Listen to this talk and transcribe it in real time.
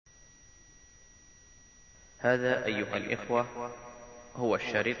هذا أيها الإخوة هو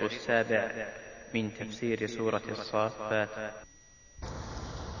الشريط السابع من تفسير سورة الصافات.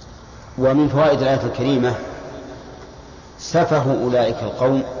 ومن فوائد الآية الكريمة سفه أولئك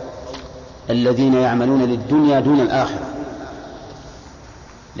القوم الذين يعملون للدنيا دون الآخرة،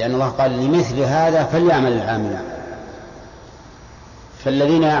 لأن الله قال لمثل هذا فليعمل العاملون.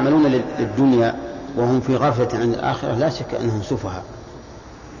 فالذين يعملون للدنيا وهم في غفلة عن الآخرة لا شك أنهم سفهاء،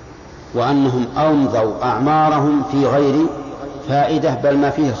 وأنهم أمضوا أعمارهم في غير فائدة بل ما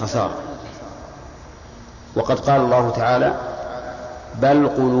فيه الخسارة. وقد قال الله تعالى: بل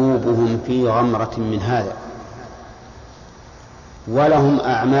قلوبهم في غمرة من هذا ولهم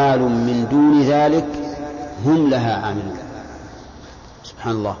أعمال من دون ذلك هم لها عاملون.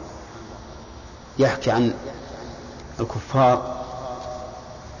 سبحان الله، يحكي عن الكفار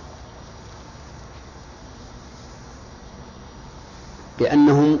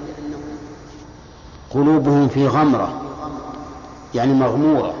بأنهم قلوبهم في غمرة، يعني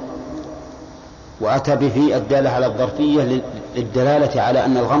مغمورة، وأتى بفي الدالة على الظرفية للدلالة على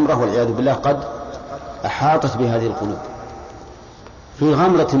أن الغمرة والعياذ بالله قد أحاطت بهذه القلوب، في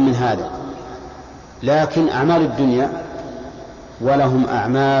غمرة من هذا. لكن أعمال الدنيا ولهم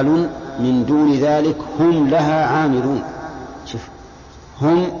أعمال من دون ذلك هم لها عاملون. شوف،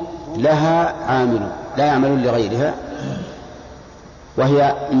 هم لها عاملون، لا يعملون لغيرها،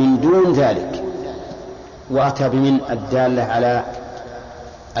 وهي من دون ذلك. وأتى بمن الدالة على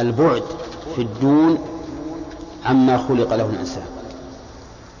البعد في الدون عما خلق له الإنسان.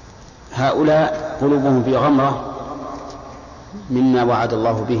 هؤلاء قلوبهم في غمرة مما وعد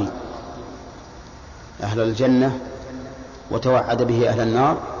الله به أهل الجنة وتوعد به أهل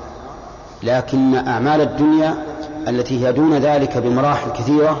النار، لكن أعمال الدنيا التي هي دون ذلك بمراحل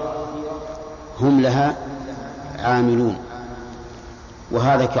كثيرة هم لها عاملون.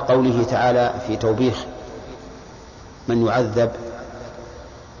 وهذا كقوله تعالى في توبيخ من يعذب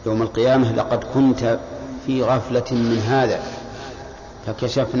يوم القيامة: لقد كنت في غفلة من هذا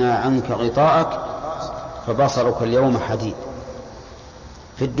فكشفنا عنك غطاءك فبصرك اليوم حديد.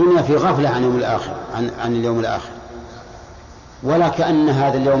 في الدنيا في غفلة عن يوم الآخر، عن اليوم الآخر، ولا كأن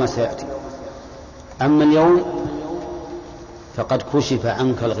هذا اليوم سيأتي. أما اليوم فقد كشف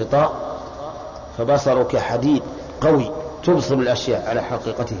عنك الغطاء فبصرك حديد قوي، تبصر الأشياء على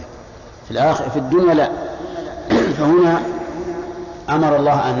حقيقتها. في الدنيا لا. فهنا أمر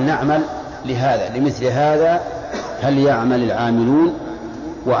الله أن نعمل لهذا، لمثل هذا فليعمل العاملون.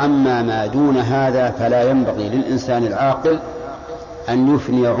 وأما ما دون هذا فلا ينبغي للإنسان العاقل أن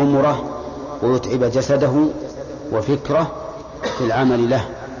يفني عمره ويتعب جسده وفكره في العمل له.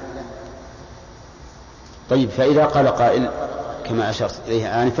 طيب، فإذا قال قائل كما أشرت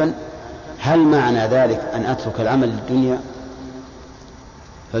إليه آنفا: هل معنى ذلك أن أترك العمل للدنيا؟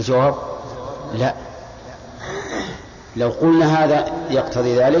 فالجواب: لا. لو قلنا هذا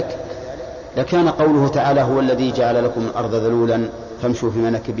يقتضي ذلك لكان قوله تعالى: هو الذي جعل لكم الأرض ذلولا فامشوا في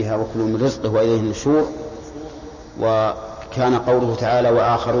مناكبها وكلوا من رزقه وإليه النشور. وكان قوله تعالى: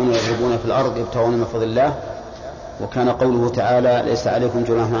 وآخرون يضربون في الأرض يبتغون من فضل الله. وكان قوله تعالى: ليس عليكم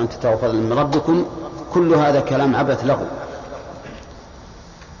جناح أن تبتغوا فضلا من ربكم. كل هذا كلام عبث لغو.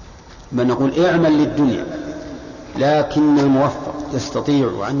 بل نقول: اعمل للدنيا، لكن الموفق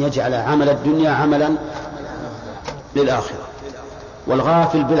يستطيع أن يجعل عمل الدنيا عملا للآخرة،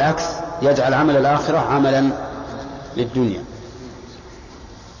 والغافل بالعكس يجعل عمل الآخرة عملا للدنيا.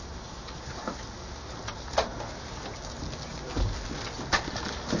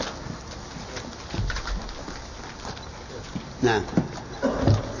 نعم.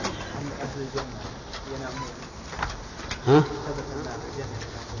 ها؟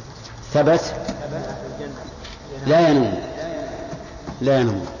 ثبت لا ينوم، لا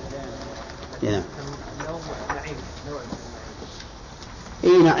ينوم، ينام.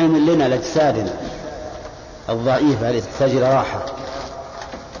 اي نعيم لنا لأجسادنا الضعيفة التي تحتاج إلى راحة،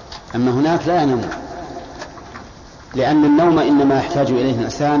 أما هناك لا ينام، لأن النوم إنما يحتاج إليه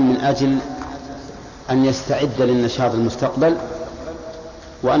الإنسان من أجل أن يستعد للنشاط المستقبل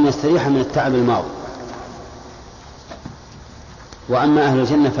وأن يستريح من التعب الماضي. وأما أهل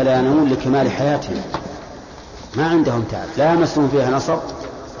الجنة فلا ينامون لكمال حياتهم، ما عندهم تعب، لا يمسهم فيها نصب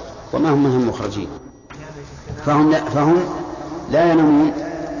وما هم منهم مخرجين. فهم لا ينامون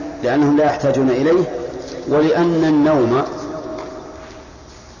لأنهم لا يحتاجون إليه، ولأن النوم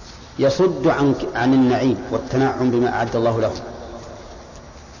يصد عن النعيم والتنعم بما أعد الله له.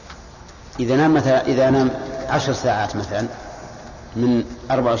 إذا نام 10 ساعات مثلا من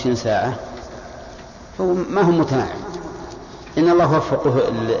 24 ساعة فهو ما هم متنعم. إن الله وفقه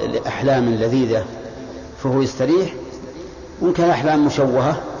لأحلام لذيذة فهو يستريح، وإن كان أحلام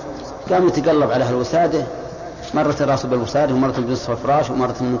مشوهة قام يتقلب على الوسادة مرة الراس بالوساد ومرة بنصف الفراش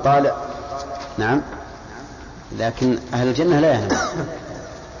ومرة من طالع. نعم، لكن أهل الجنة لا ينام.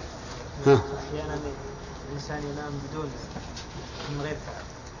 أحيانا الإنسان ينام بدون من غير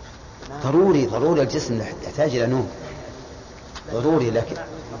تعب. ضروري الجسم يحتاج إلى نوم ضروري، لكن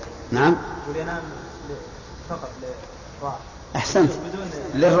نعم ينام فقط للراحة. أحسنت،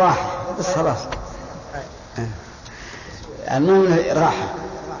 للراحة بس خلاص. النوم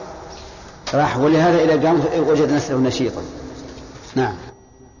راحة، ولهذا إذا قام وجد نفسه نشيطا. نعم.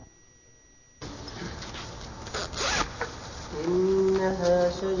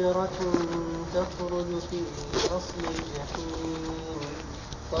 إنها شجرة تخرج في أصل الجحيم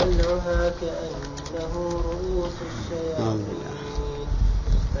طلعها كأنه رؤوس الشياطين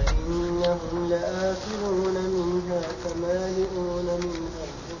فإنهم لآكلون منها فمالئون منها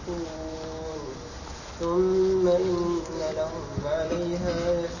البطون ثم إن لهم عليها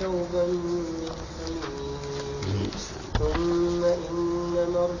شوبا من حميم ثم إن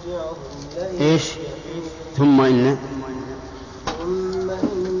مرجعهم لإلى الجحيم ثم إن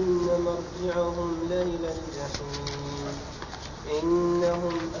مرجعهم لإلى الجحيم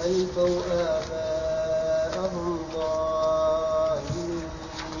إنهم ألفوا آباءهم ضالين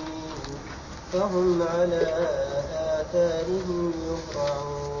فهم على آثارهم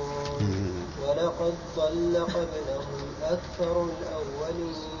يهرعون ولقد ضل قبلهم أكثر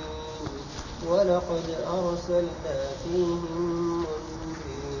الأولين ولقد أرسلنا فيهم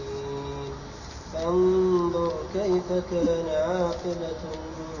منذرين فانظر كيف كان عاقبة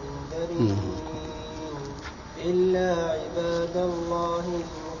المنذرين إلا عباد الله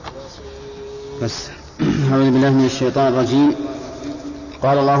المخلصين. بس أعوذ بالله من الشيطان الرجيم.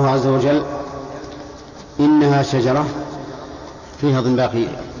 قال الله عز وجل: إنها شجرة فيها باقي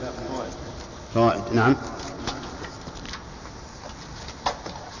فوائد. نعم.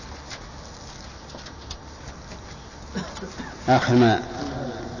 آخر ما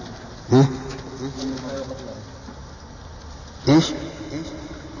إيش؟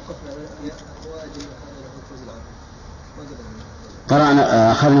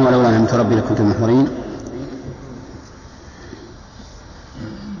 قرأنا أخذنا ولولا نعمة ربي لكنتم محضرين.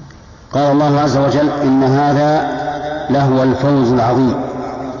 قال الله عز وجل: إن هذا لهو الفوز العظيم.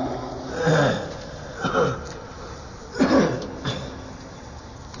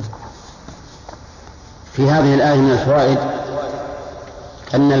 في هذه الآية من الفوائد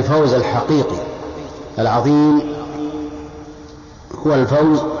أن الفوز الحقيقي العظيم هو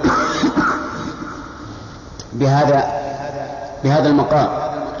الفوز بهذا المقام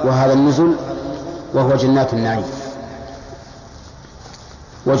وهذا النزل وهو جنات النعيم.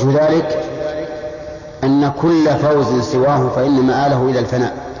 وجه ذلك أن كل فوز سواه فإن مآله إلى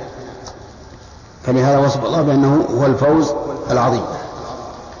الفناء، فلهذا وصف الله بأنه هو الفوز العظيم.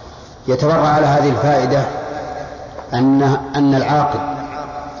 يتبرع على هذه الفائدة أن العاقل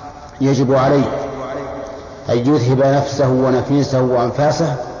يجب عليه أن يذهب نفسه ونفيسه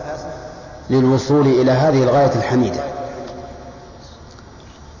وأنفاسه للوصول إلى هذه الغاية الحميدة.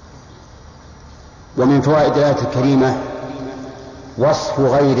 ومن فوائد الآية الكريمة وصف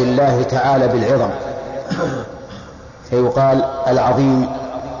غير الله تعالى بالعظم، فيقال العظيم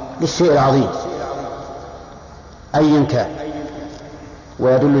للشيء العظيم أيا كان.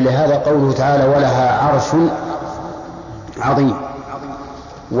 ويدل لهذا قوله تعالى: ولها عرش عظيم.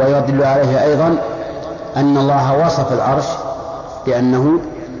 ويدل عليه أيضا أن الله وصف العرش بأنه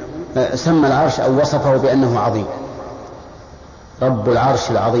سمى العرش أو وصفه بأنه عظيم، رب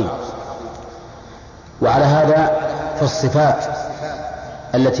العرش العظيم. وعلى هذا فالصفات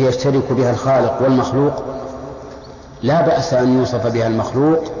التي يشترك بها الخالق والمخلوق لا بأس أن يوصف بها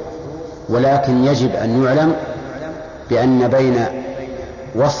المخلوق، ولكن يجب أن يعلم بأن بين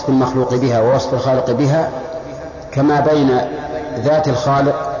وصف المخلوق بها ووصف الخالق بها كما بين ذات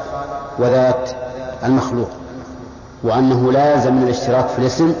الخالق وذات المخلوق، وأنه لا يلزم من الاشتراك في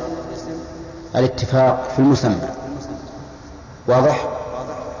الاسم الاتفاق في المسمى. واضح؟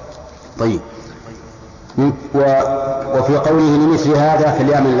 طيب. وفي قوله لمثل هذا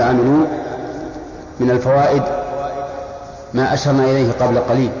فليعمل العاملون من الفوائد ما أشرنا إليه قبل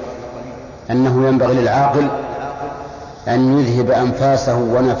قليل، أنه ينبغي للعاقل أن يذهب أنفاسه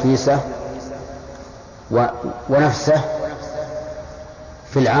ونفيسه ونفسه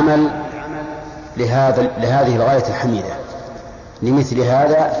في العمل لهذه الغاية الحميدة. لمثل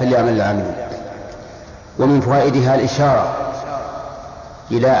هذا فليعمل العاملون. ومن فوائدها الإشارة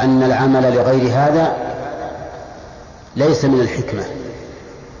إلى أن العمل لغير هذا ليس من الحكمة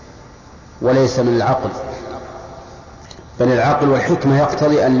وليس من العقل، بل العقل والحكمة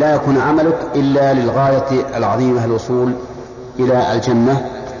يقتضي أن لا يكون عملك إلا للغاية العظيمة الوصول إلى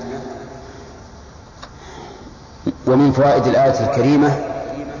الجنة. ومن فوائد الآية الكريمة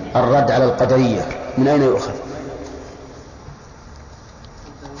الرد على القدرية. من أين يؤخذ؟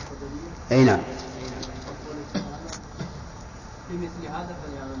 أي نعم.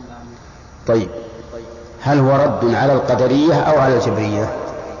 طيب، هل هو رد على القدرية أو على الجبرية؟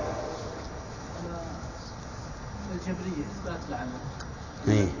 الجبرية إثبات العمل.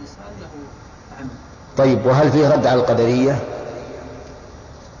 إيه. الإنسان له عمل. طيب، وهل فيه رد على القدرية؟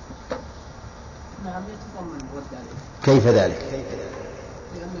 نعم، يتضمن الرد عليه. كيف ذلك؟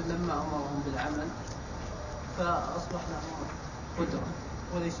 لأنه لما أمرهم بالعمل فأصبح لهم قدرة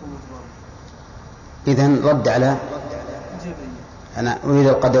وليسوا مجبرين. إذن رد على الجبرية. أنا أريد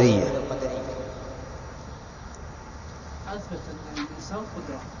القدرية. أثبت أن الإنسان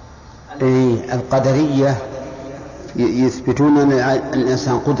قدرة. إيه، القدرية يثبتون أن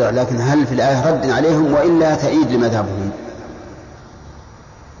الإنسان قدرة، لكن هل في الآية رد عليهم وإلا تأييد لمذهبهم؟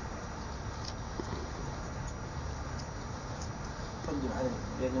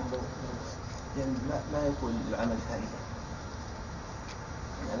 يعني ما يكون العمل فائدة،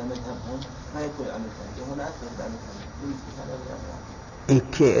 يعني مذهبهم ما يكون العمل فائدة، هنا أثبت العمل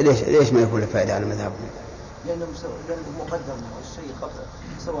فائدة. ليش ما يكون فائدة على مذهبهم؟ لأنه مقدم الشيء قبل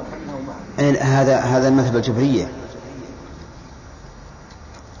سواء حمله معه. هذا المذهب الجبرية.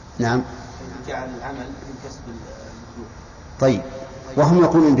 نعم. جعل العمل من كسب المخلوق. طيب، وهم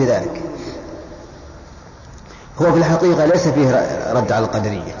يقولون بذلك. هو في الحقيقة ليس فيه رد على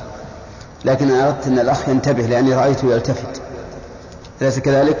القدرية، لكن أنا أردت أن الأخ ينتبه لأني رأيته يلتفت. أليس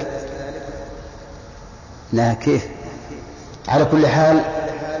كذلك؟ لا، كيف؟ على كل حال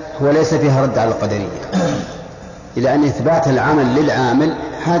هو ليس فيها رد على القدرية، إلى أن إثبات العمل للعامل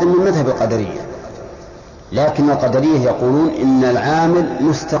هذا من مذهب القدرية، لكن القدرية يقولون إن العامل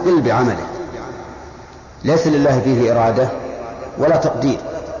مستقل بعمله، ليس لله فيه إرادة ولا تقدير،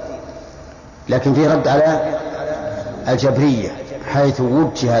 لكن فيه رد على الجبرية حيث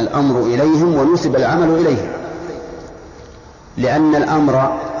وجه الأمر إليهم ونسب العمل إليهم، لأن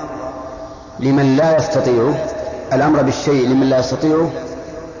الأمر لمن لا يستطيعه، الأمر بالشيء لمن لا يستطيعه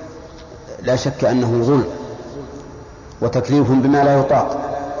لا شك أنه ظلم وتكليف بما لا يطاق،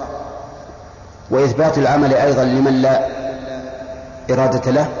 وإثبات العمل أيضا لمن لا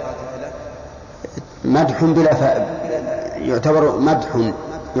إرادة له مدح بلا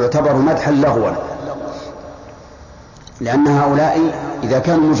يعتبر مدحا لغوا، لأن هؤلاء إذا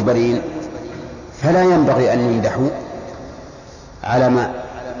كانوا مجبرين فلا ينبغي أن يمدحوا على ما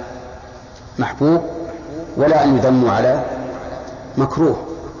محبوب ولا أن يذموا على مكروه.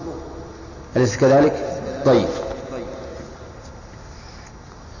 أليس كذلك؟ طيب،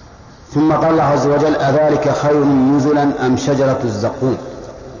 ثم قال الله عز وجل: أذلك خير نزلا أم شجرة الزقوم؟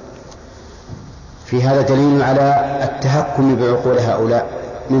 في هذا دليل على التهكم بعقول هؤلاء.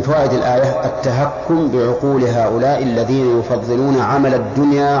 من فوائد الآية التهكم بعقول هؤلاء الذين يفضلون عمل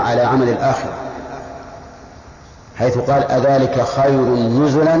الدنيا على عمل الآخرة، حيث قال: أذلك خير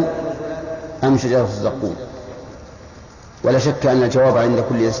نزلا أم شجرة الزقوم؟ ولا شك أن الجواب عند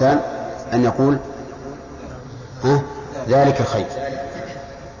كل إنسان أن يقول ذلك خير.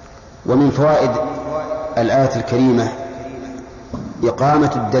 ومن فوائد الآية الكريمة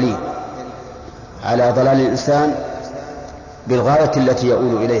إقامة الدليل على ضلال الإنسان بالغاية التي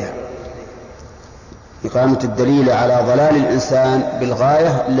يؤول إليها، إقامة الدليل على ضلال الإنسان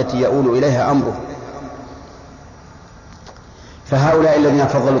بالغاية التي يؤول إليها أمره. فهؤلاء الذين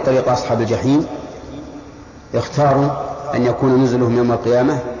فضلوا طريق أصحاب الجحيم اختاروا أن يكون نزلهم يوم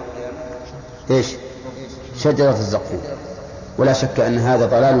القيامة شجرة الزقوم، ولا شك أن هذا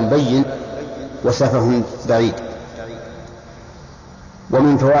ضلال بين وسفه بعيد.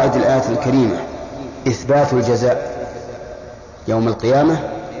 ومن فوائد الآية الكريمة إثبات الجزاء يوم القيامة،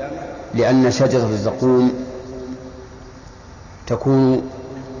 لأن شجرة الزقوم تكون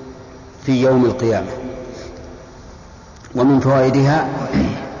في يوم القيامة. ومن فوائدها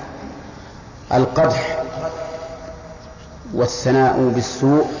القدح والثناء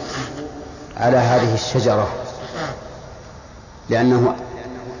بالسوء على هذه الشجرة، لأنه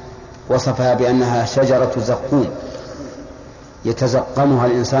وصفها بأنها شجرة زقوم يتزقمها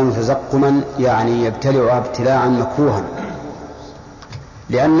الإنسان تزقما، يعني يبتلعها ابتلاعا مكروها،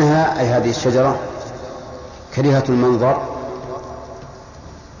 لأنها أي هذه الشجرة كريهة المنظر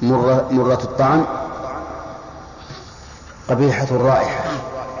مرة الطعم قبيحة الرائحة،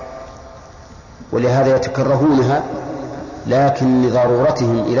 ولهذا يتكرهونها، لكن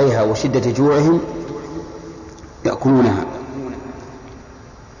لضرورتهم إليها وشدة جوعهم يأكلونها.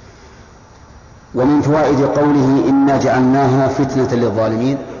 ومن فوائد قوله إنا جعلناها فتنة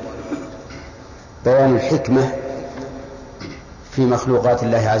للظالمين بيان الحكمة في مخلوقات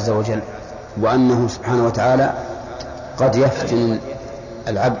الله عز وجل، وأنه سبحانه وتعالى قد يفتن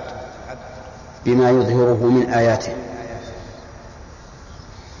العبد بما يظهره من آياته.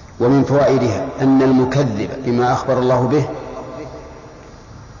 ومن فوائدها أن المكذب بما أخبر الله به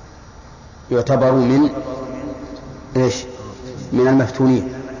يعتبر من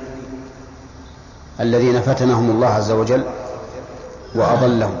المفتونين الذين فتنهم الله عز وجل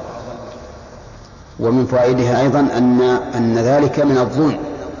وأضلهم. ومن فوائدها أيضا أن ذلك من الظلم.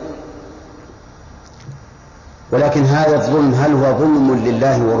 ولكن هذا الظلم هل هو ظلم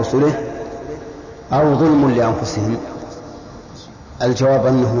لله ورسله أو ظلم لأنفسهم؟ الجواب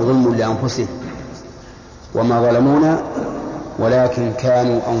أنه ظلم لأنفسهم، وما ظلمونا ولكن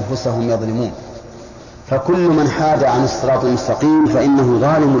كانوا أنفسهم يظلمون. فكل من حاد عن الصراط المستقيم فإنه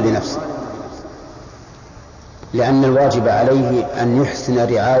ظالم لنفسه، لأن الواجب عليه أن يحسن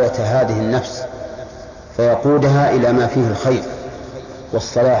رعاية هذه النفس فيقودها إلى ما فيه الخير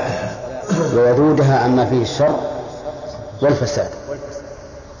والصلاح ويذودها عما فيه الشر والفساد.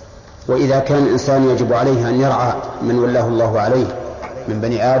 وإذا كان الإنسان يجب عليه أن يرعى من ولاه الله عليه من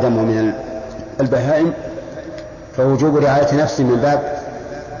بني آدم ومن البهائم، فوجوب رعاية نفسه من باب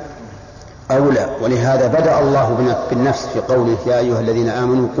أولى. ولهذا بدأ الله بالنفس في قوله يا أيها الذين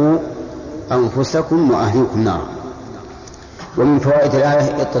آمنوا قوا أنفسكم وأهليكم نارا. ومن فوائد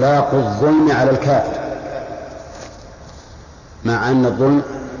الآية إطلاق الظلم على الكافر، مع أن الظلم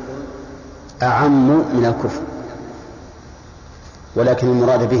أعم من الكفر، ولكن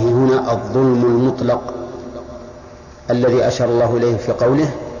المراد به هنا الظلم المطلق الذي أشار الله إليه في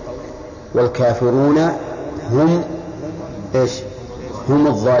قوله والكافرون هم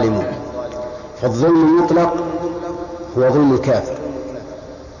الظالمون. فالظلم المطلق هو ظلم الكافر،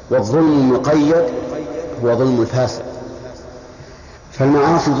 والظلم المقيد هو ظلم الفاسق.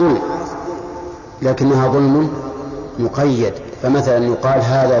 فالمعاصي ظلم لكنها ظلم مقيد. فمثلا يقال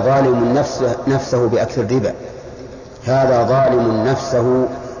هذا ظالم نفسه بأكل الربا، هذا ظالم نفسه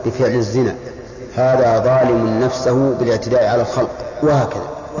بفعل الزنا، هذا ظالم نفسه بالاعتداء على الخلق، وهكذا.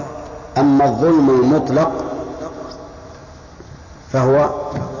 أما الظلم المطلق فهو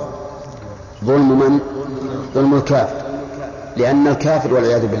ظلم الكافر، لأن الكافر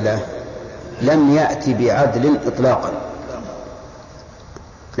والعياذ بالله لم يأتي بعدل إطلاقا،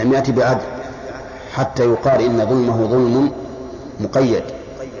 لم يأتي بعدل حتى يقال إن ظلمه ظلم مقيد.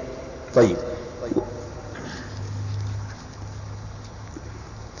 طيب،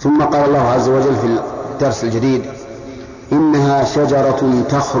 ثم قال الله عز وجل في الدرس الجديد إنها شجرة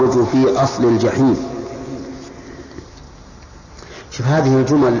تخرج في أصل الجحيم. شوف هذه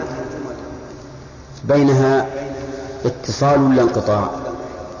الجمل بينها اتصال ولا انقطاع؟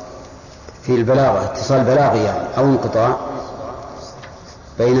 في البلاغة اتصال بلاغي يعني أو انقطاع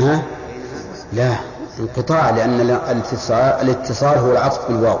بينها؟ لا، انقطاع، لأن الاتصال هو العطف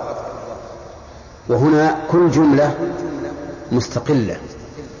بالواو، وهنا كل جملة مستقلة.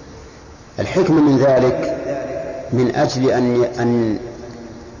 الحكمة من ذلك من أجل أن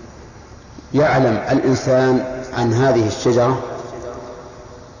يعلم الإنسان عن هذه الشجرة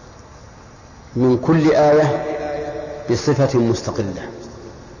من كل آية بصفة مستقلة،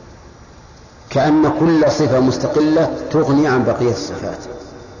 كأن كل صفة مستقلة تغني عن بقية الصفات.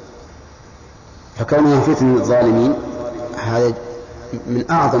 فكونها فتنة للظالمين هذا من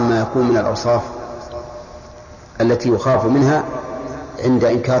أعظم ما يكون من الأوصاف التي يخاف منها عند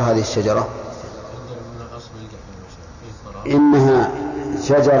إنكار هذه الشجرة. إنها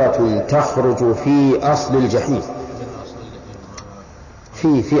شجرة تخرج في أصل الجحيم.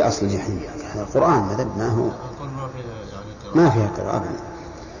 في أصل الجحيم، هذا القرآن ما فيها قراءة.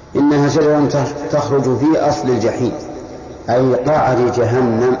 إنها شجرة تخرج في أصل الجحيم أي قعر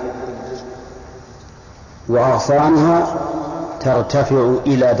جهنم، وأغصانها ترتفع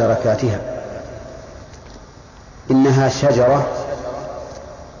إلى دركاتها. إنها شجرة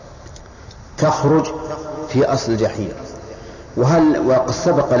تخرج في أصل الجحيم. وقد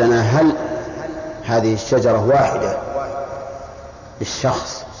سبق لنا هل هذه الشجرة واحدة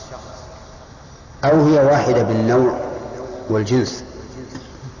بالشخص أو هي واحدة بالنوع والجنس؟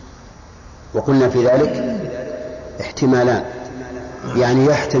 وقلنا في ذلك احتمالان، يعني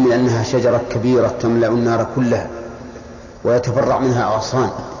يحتمل أنها شجرة كبيرة تملأ النار كلها ويتفرع منها أغصان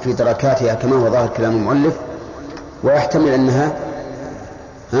في دركاتها كما هو ظاهر كلام المؤلف، ويحتمل أنها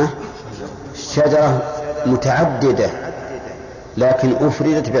شجرة متعددة لكن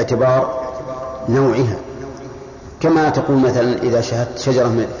أفردت باعتبار نوعها، كما تقول مثلا إذا شاهدت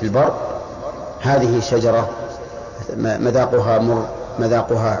شجرة في البر هذه شجرة مذاقها مر،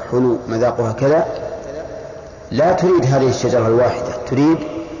 مذاقها حلو، مذاقها كذا، لا تريد هذه الشجرة الواحدة، تريد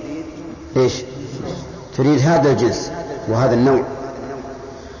إيش؟ تريد هذا الجنس وهذا النوع.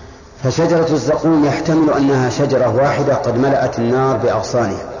 فشجرة الزقوم يحتمل أنها شجرة واحدة قد ملأت النار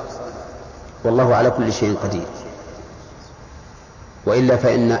بأغصانها، والله على كل شيء قدير، وإلا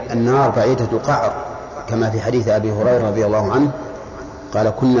فإن النار بعيدة القعر كما في حديث أبي هريرة رضي الله عنه قال: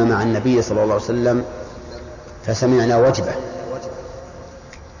 كنا مع النبي صلى الله عليه وسلم فسمعنا وجبة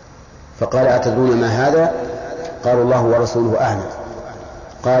فقال: أتدرون ما هذا؟ قالوا: الله ورسوله أعلم.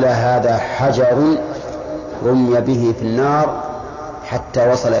 قال: هذا حجر رمي به في النار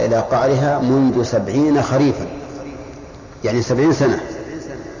حتى وصل إلى قعرها منذ 70 خريفا، يعني 70 سنة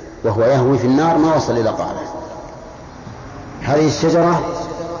وهو يهوي في النار ما وصل إلى قعرها. هذه الشجرة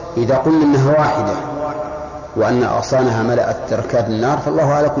إذا قلنا إنها واحدة وأن أغصانها ملأت تركات النار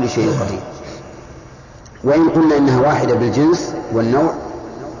فالله على كل شيء قدير، وإن قلنا إنها واحدة بالجنس والنوع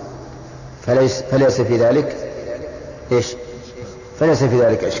فليس في ذلك فليس في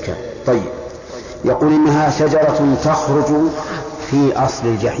ذلك إشكال. طيب، يقول إنها شجرة تخرج في أصل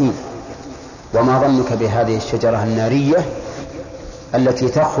الجحيم. وما ظنك بهذه الشجرة النارية التي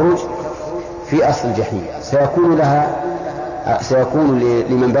تخرج في أصل الجحيم؟ سيكون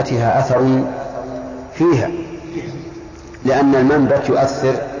لمنبتها أثر فيها، لأن المنبت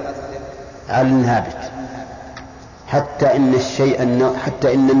يؤثر على النابت، حتى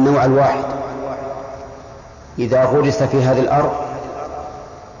إن النوع الواحد إذا غرس في هذه الأرض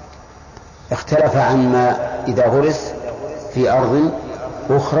اختلف عن ما إذا غرس في أرض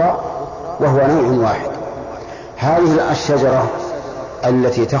أخرى وهو نوع واحد. هذه الشجرة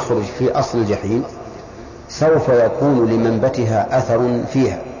التي تخرج في أصل الجحيم سوف يكون لمنبتها أثر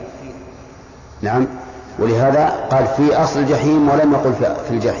فيها. نعم، ولهذا قال في أصل الجحيم ولم يقل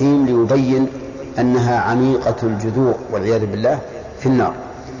في الجحيم، ليبين أنها عميقة الجذور والعياذ بالله في النار.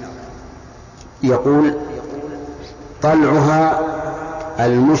 يقول: طلعها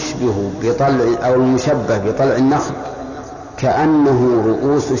المشبه بطلع أو المشبه بطلع النخل كأنه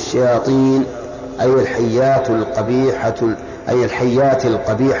رؤوس الشياطين، أي الحيات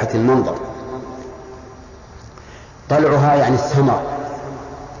القبيحة المنظر. طلعها يعني الثمر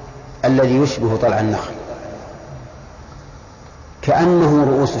الذي يشبه طلع النخل، كأنه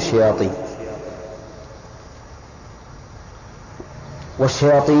رؤوس الشياطين.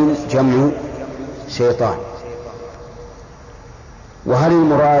 والشياطين جمع شيطان. وهل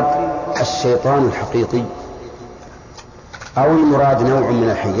المراد الشيطان الحقيقي أو المراد نوع من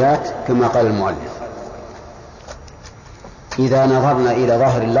الحيات كما قال المؤلف؟ إذا نظرنا إلى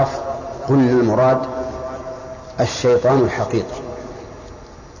ظاهر اللفظ قلنا المراد الشيطان الحقيقي،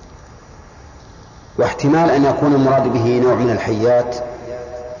 واحتمال أن يكون المراد به نوع من الحيات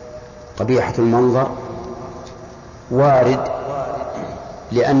قبيحة المنظر وارد،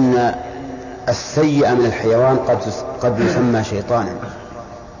 لأن السيء من الحيوان قد يسمى شيطانا،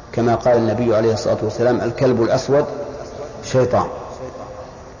 كما قال النبي عليه الصلاة والسلام: الكلب الأسود شيطان.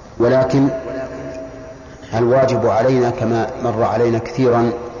 ولكن الواجب علينا كما مر علينا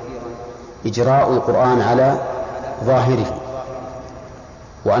كثيرا إجراء القرآن على ظاهره،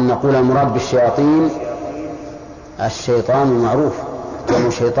 وأن نقول المراد بالشياطين الشيطان المعروف،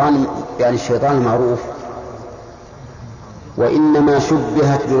 والشيطان يعني الشيطان المعروف. وإنما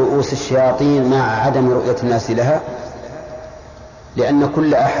شبهت برؤوس الشياطين مع عدم رؤية الناس لها، لأن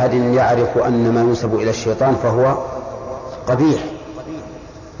كل أحد يعرف أن ما ينسب إلى الشيطان فهو قبيح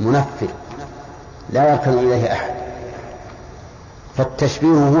منفر لا يركن إليه أحد.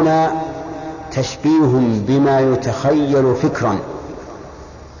 فالتشبيه هنا تشبيه بما يتخيل فكرا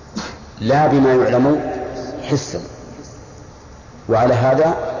لا بما يعلم حسا، وعلى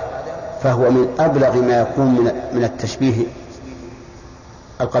هذا فهو من أبلغ ما يكون من التشبيه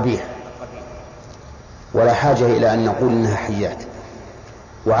القبيح، ولا حاجة إلى أن نقول إنها حيات.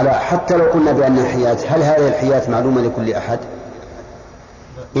 حتى لو قلنا بأنها حيات، هل هذه الحيات معلومة لكل أحد؟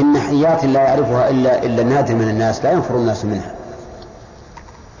 إن حيات لا يعرفها إلا نادر من الناس، لا ينفر الناس منها.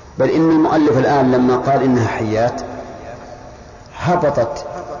 بل إن المؤلف الآن لما قال إنها حيات هبطت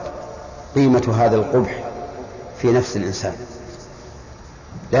قيمة هذا القبح في نفس الإنسان،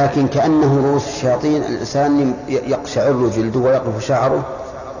 لكن كأنه رؤوس الشياطين الإنسان يقشعر جلده ويقف شعره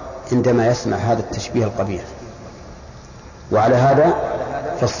عندما يسمع هذا التشبيه القبيح. وعلى هذا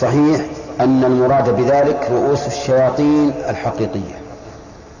فالصحيح أن المراد بذلك رؤوس الشياطين الحقيقية،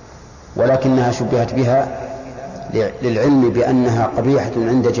 ولكنها شبهت بها للعلم بأنها قبيحة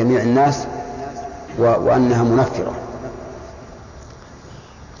عند جميع الناس وأنها منفرة.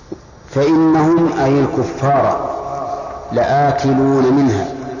 فإنهم أي الكفار لآكلون منها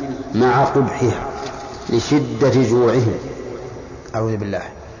مع قبحها لشدة جوعهم. أعوذ بالله.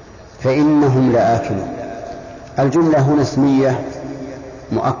 فإنهم لآكلون، الجملة هنا اسمية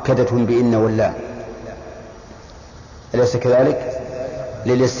مؤكدة بإن واللام، أليس كذلك؟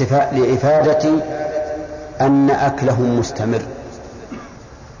 لإفادة أن أكلهم مستمر،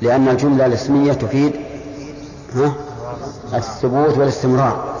 لأن الجملة الاسمية تفيد الثبوت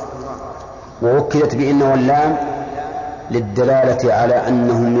والاستمرار، ووكلت بإن واللام للدلالة على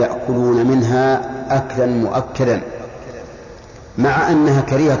أنهم يأكلون منها أكلا مؤكدا، مع أنها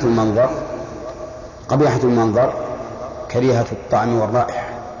كريهة المنظر قبيحة المنظر كريهة الطعم والرائحة،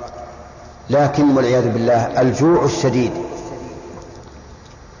 لكن والعياذ بالله الجوع الشديد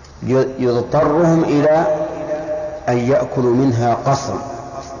يضطرهم إلى أن يأكلوا منها قصرا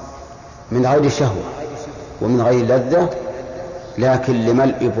من غير شهوة ومن غير لذة، لكن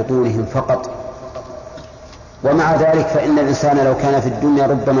لملء بطونهم فقط. ومع ذلك فإن الإنسان لو كان في الدنيا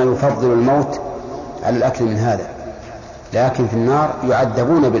ربما يفضل الموت على الأكل من هذا، لكن في النار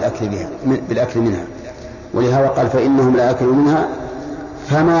يعذبون بالأكل منها، ولهذا قال فإنهم لا يأكلون منها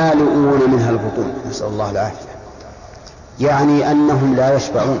فمالئون منها البطون، نسأل الله العافية، يعني أنهم لا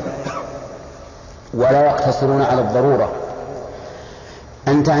يشبعون ولا يقتصرون على الضرورة.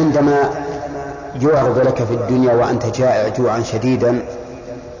 أنت عندما يعرض لك في الدنيا وأنت جائع جوعا شديدا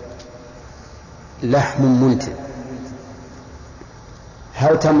لحم منتن،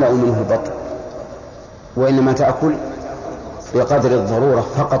 هل تملأ منه البطن؟ وإنما تأكل بقدر الضرورة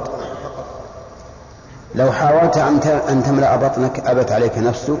فقط. لو حاولت أن تملأ بطنك أبت عليك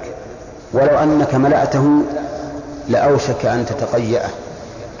نفسك، ولو أنك ملأته لأوشك أن تتقيأه.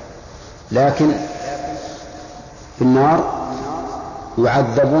 لكن في النار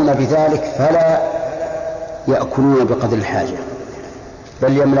يعذبون بذلك فلا يأكلون بقدر الحاجة،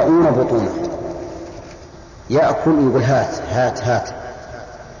 بل يملؤون بطونه، يأكل يقول هات هات هات،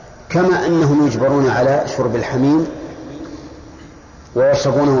 كما أنهم يجبرون على شرب الحميم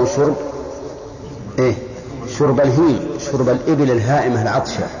ويشربونه شرب الهيم، شرب الإبل الهائمة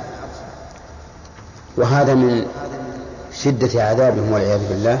العطشة. وهذا من شدة عذابهم والعياذ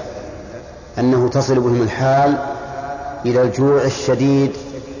بالله، أنه تصل بهم الحال إلى الجوع الشديد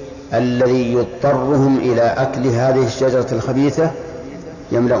الذي يضطرهم إلى أكل هذه الشجرة الخبيثة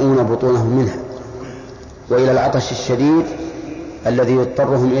يملؤون بطونهم منها، وإلى العطش الشديد الذي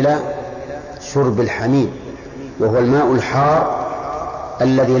يضطرهم إلى شرب الحميم، وهو الماء الحار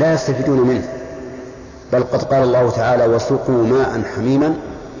الذي لا يستفيدون منه، بل قد قال الله تعالى وسقوا ماء حميما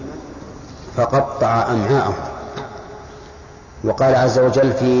فقطع أمعاءهم. وقال عز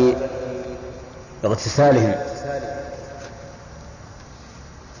وجل في اغتسالهم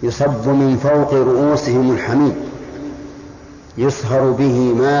يصب من فوق رؤوسهم الحميم يصهر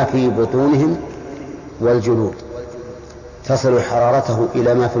به ما في بطونهم والجلود، تصل حرارته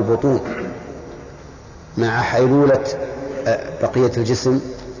إلى ما في البطون مع حيلولة بقية الجسم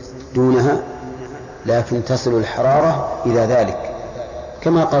دونها، لكن تصل الحرارة إلى ذلك،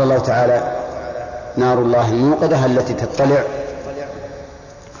 كما قال الله تعالى نار الله الموقدة التي تطلع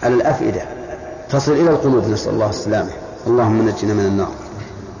على الأفئدة تصل إلى القلوب، نسأل الله السلامة، اللهم نجنا من النار.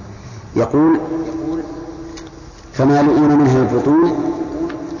 يقول فمالئون منها البطون،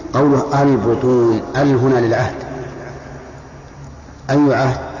 قوله البطون هنا للعهد، أي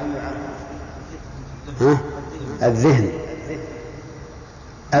عهد؟ الذهن.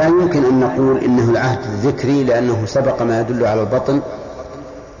 ألا يمكن أن نقول إنه العهد الذكري لأنه سبق ما يدل على البطن؟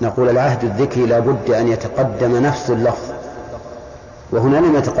 نقول العهد الذكري لا بد أن يتقدم نفس اللفظ، وهنا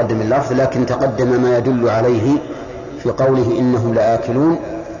لم يتقدم اللفظ لكن تقدم ما يدل عليه في قوله إنهم لآكلون،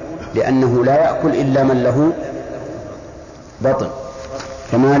 لأنه لا يأكل إلا من له بطن.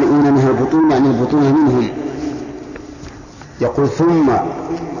 فمالئون منها البطون يعني البطون منهم. يقول ثم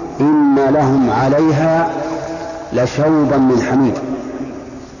إن لهم عليها لشوبا من حميم.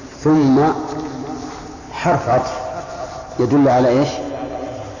 ثم حرف عطف يدل على إيش؟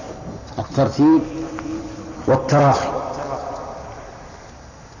 الترتيب والتراخي،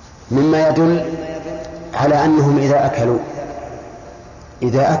 مما يدل على أنهم إذا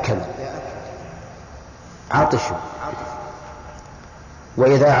أكلوا عطشوا،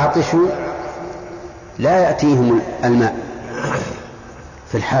 وإذا عطشوا لا يأتيهم الماء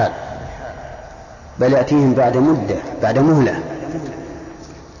في الحال، بل يأتيهم بعد مدة، بعد مهلة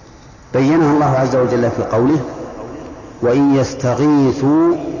بينها الله عز وجل في قوله وإن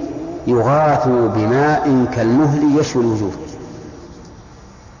يستغيثوا يغاثوا بماء كالمهل يشوي الوجوه.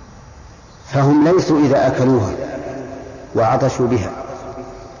 فهم ليسوا إذا أكلوها وعطشوا بها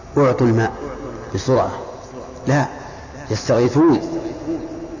أعطوا الماء بسرعة، لا، يستغيثون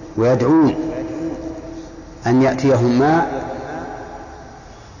ويدعون أن يأتيهم ماء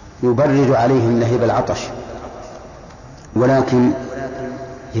يبرد عليهم لهيب العطش. ولكن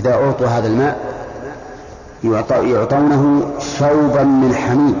إذا أعطوا هذا الماء يعطونه شوبا من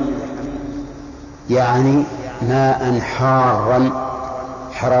حميم، يعني ماء حارا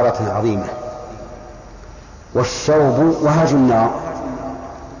حرارة عظيمة. والشوب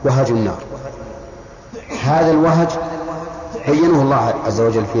وهج النار. هذا الوهج بينه الله عز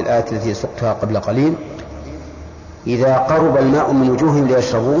وجل في الآية التي سقتها قبل قليل: إذا قرب الماء من وجوههم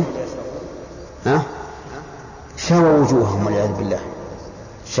ليشربوه شوى وجوههم والعياذ بالله،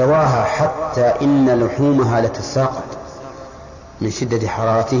 شواها حتى إن لحومها لتساقط من شدة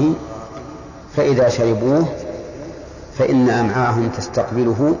حرارته، فإذا شربوه فإن أمعاءهم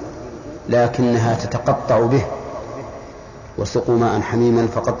تستقبله لكنها تتقطع به. وسقوا ماء حميما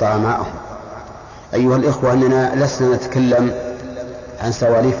فقطع أمعاءهم. أيها الإخوة، أننا لسنا نتكلم عن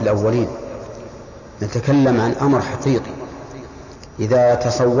سواليف الأولين، نتكلم عن أمر حقيقي إذا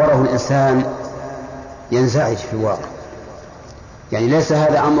تصوره الإنسان ينزعج في الواقع. يعني ليس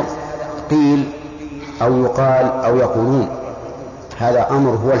هذا أمر قيل أو يقال أو يقولون، هذا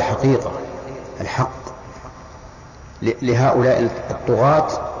أمر هو الحقيقة، الحق لهؤلاء الطغاة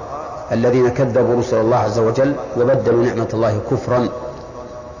الذين كذبوا رسل الله عز وجل وبدلوا نعمة الله كفرا.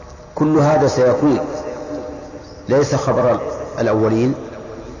 كل هذا سيكون، ليس خبر الأولين.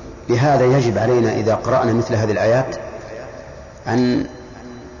 لهذا يجب علينا إذا قرأنا مثل هذه الآيات أن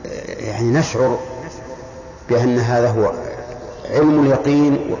نشعر بأن هذا هو علم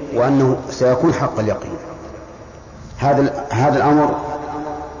اليقين وأنه سيكون حق اليقين. هذا الأمر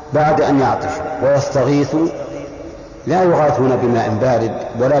بعد أن يعطشوا ويستغيثوا لا يغاثون بماء بارد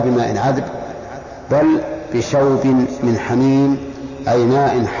ولا بماء عذب، بل بشوب من حميم، أي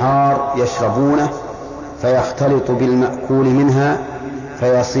ماء حار يشربونه فيختلط بالمأكول منها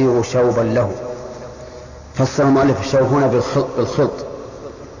فيصير شوبا له. فسر المؤلف الشوب هنا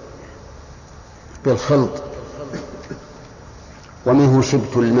بالخلط، ومنه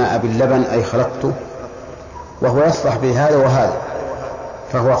شبت الماء باللبن أي خلطته، وهو يصلح بهذا وهذا،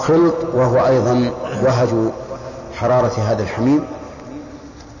 فهو خلط وهو أيضا وهج حرارة هذا الحميم.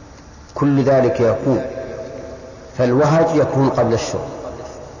 كل ذلك يكون، فالوهج يكون قبل الشرب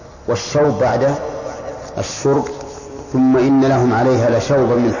والشوب بعد الشرب. ثم إن لهم عليها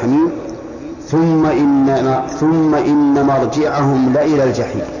لشوبا من حميم ثم إن مرجعهم لإلى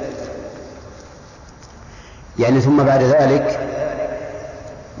الجحيم. يعني ثم بعد ذلك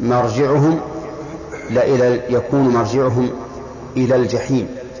يكون مرجعهم إلى الجحيم.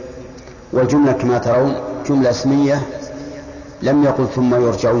 والجملة كما ترون جملة اسمية، لم يقل ثم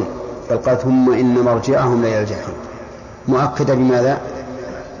يرجعون، بل قال ثم إن مرجعهم لإلى الجحيم، مؤكدة بماذا؟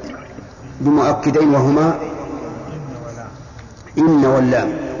 بمؤكدين، وهما إن واللام.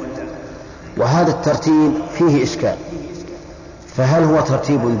 وهذا الترتيب فيه إشكال، فهل هو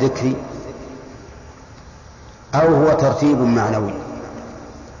ترتيب ذكري أو هو ترتيب معنوي؟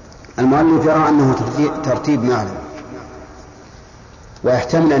 المؤلف يرى أنه ترتيب معنوي،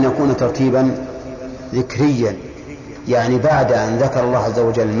 ويحتمل أن يكون ترتيبا ذكريا، يعني بعد أن ذكر الله عز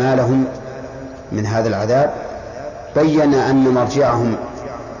وجل ما لهم من هذا العذاب بين أن مرجعهم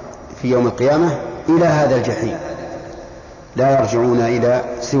في يوم القيامة إلى هذا الجحيم لا يرجعون إلى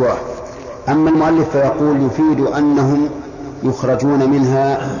سواه. أما المؤلف فيقول يفيد أنهم يخرجون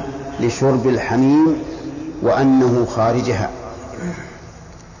منها لشرب الحميم وأنه خارجها.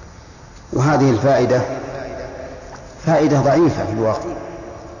 وهذه الفائدة فائدة ضعيفة في الواقع،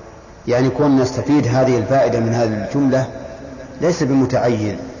 يعني كون نستفيد هذه الفائدة من هذه الجملة ليس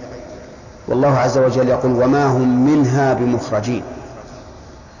بمتعين. والله عز وجل يقول وما هم منها بمخرجين،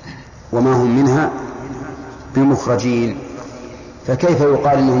 وما هم منها بمخرجين، فكيف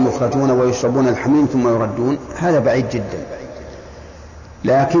يقال إنهم يخرجون ويشربون الحميم ثم يردون؟ هذا بعيد جدا.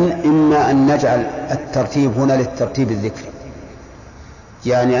 لكن إما أن نجعل الترتيب هنا للترتيب الذكري،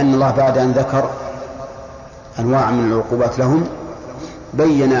 يعني أن الله بعد أن ذكر أنواع من العقوبات لهم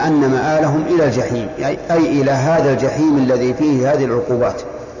بين أن مآلهم إلى الجحيم، أي إلى هذا الجحيم الذي فيه هذه العقوبات.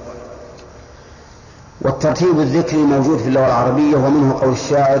 والترتيب الذكري موجود في اللغة العربية، ومنه قول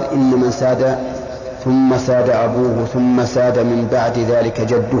الشاعر إن من ساد ثم ساد أبوه ثم ساد من بعد ذلك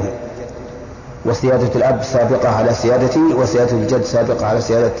جده، وسيادة الأب سابقة على سيادته، وسيادة الجد سابقة على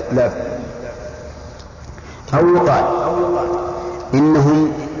سيادة الأب. أو يقال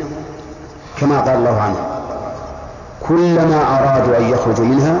إنهم كما قال الله عنه كلما أرادوا أن يخرجوا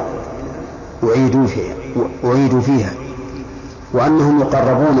منها أعيدوا فيها، وأنهم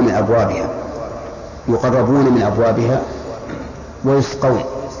يقربون من أبوابها ويسقون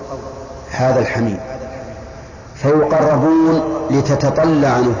هذا الحميم، فيقربون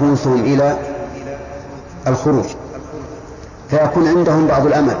لتتطلع نفوسهم إلى الخروج، فيكون عندهم بعض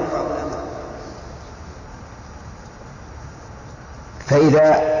الأمل.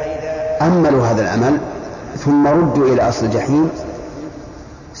 فإذا أملوا هذا الأمل ثم ردوا إلى أصل الجحيم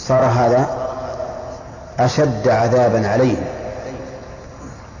صار هذا أشد عذابا عليهم،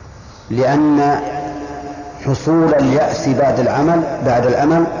 لأن حصول اليأس بعد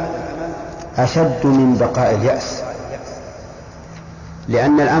الأمل أشد من بقاء اليأس،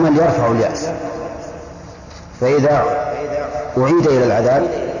 لأن الأمل يرفع اليأس، فإذا أعيد إلى العذاب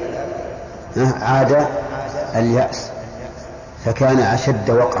عاد اليأس فكان أشد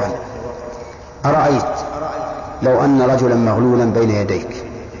وقعا. أرأيت لو أن رجلا مغلولا بين يديك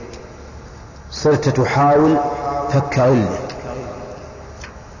صرت تحاول فك غله،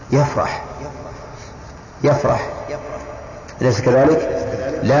 يفرح أليس كذلك؟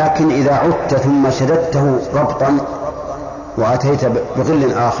 لكن إذا عدت ثم شددته ربطا وأتيت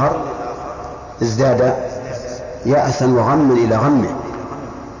بغل آخر ازداد يأسا وغما إلى غمه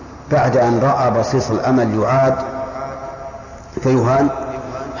بعد أن رأى بصيص الأمل يعاد فيهان.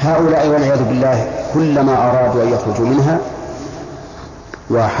 هؤلاء والعياذ بالله كلما أرادوا أن يخرجوا منها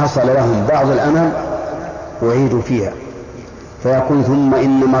وحصل لهم بعض الأمل أعيدوا فيها، فيكون ثم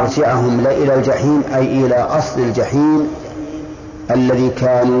إن مرجعهم لا إلى الجحيم، أي إلى أصل الجحيم الذي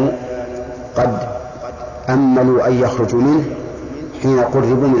كانوا قد أملوا أن يخرجوا منه حين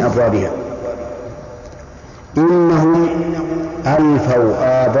قربوا من أبوابها. إنهم ألفوا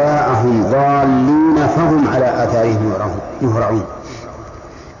آباءهم ضالين فهم على آثارهم يهرعون.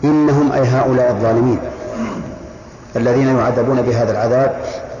 إنهم أي هؤلاء الظالمين الذين يعذبون بهذا العذاب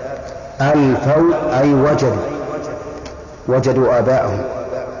ألفوا أي وجدوا آباءهم،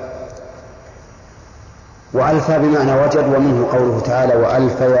 وألفى بمعنى وجد، ومنه قوله تعالى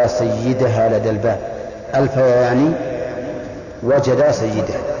وألف يا سيدها لدى الباب. ألف يعني وجد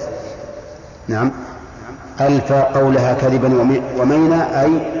سيدها، نعم. ألف قولها كذبا ومينا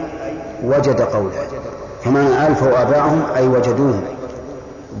أي وجد قولها، فمعنى ألفوا آباءهم أي وجدوهم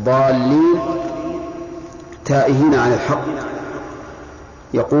ضالين تائهين عن الحق.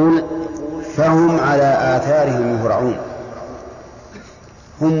 يقول فهم على آثارهم يهرعون،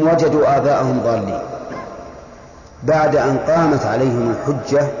 هم وجدوا آباءهم ضالين بعد أن قامت عليهم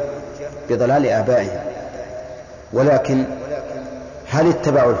الحجة بضلال آبائهم، ولكن هل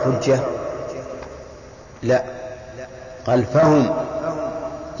اتبعوا الحجة؟ لا، قال فهم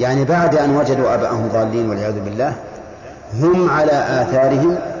يعني بعد أن وجدوا آباءهم ضالين والعياذ بالله هم على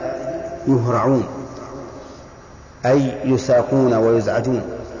آثارهم يهرعون أي يساقون ويزعجون.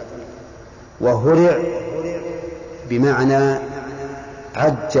 وهرع بمعنى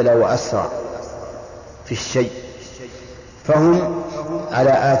عجل وأسرع في الشيء، فهم على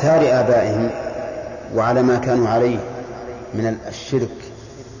آثار آبائهم وعلى ما كانوا عليه من الشرك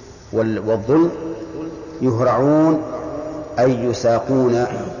والظلم يهرعون أي يساقون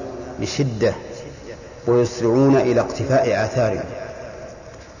بشدة ويسرعون إلى اقتفاء آثارهم.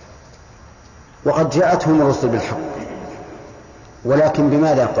 وقد جاءتهم الرسل بالحق، ولكن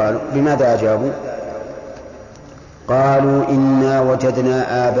بماذا أجابوا؟ قالوا إنا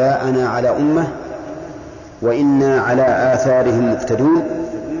وجدنا آباءنا على أمة وإنا على آثارهم مقتدون،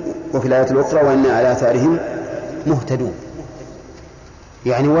 وفي الآية الأخرى وإنا على آثارهم مهتدون،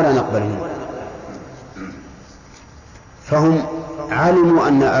 يعني ولا نقبلهم. فهم علموا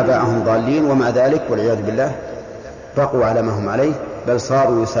أن آباءهم ضالين ومع ذلك والعياذ بالله بقوا على ما هم عليه، بل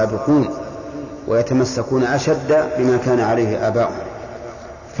صاروا يسابقون ويتمسكون أشد بما كان عليه آباؤهم.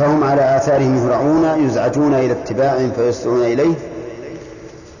 فهم على آثارهم يهرعون يزعجون إلى اتباعهم فيسرعون إليه.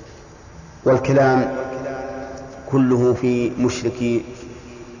 والكلام كله في مشركي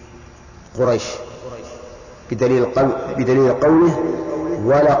قريش بدليل قوله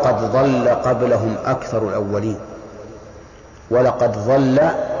ولقد ضل قبلهم أكثر الأولين. ولقد ضل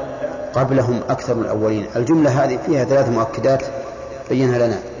قبلهم أكثر الأولين. الجملة هذه فيها 3 مؤكدات بينها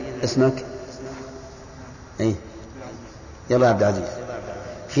لنا. اسمك؟ أي يلا عبد العزيز.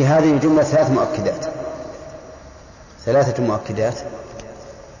 في هذه الجملة 3 مؤكدات، 3 مؤكدات.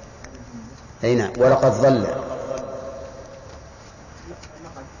 أي نعم. ولقد ضل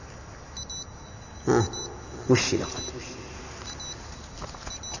وش لقد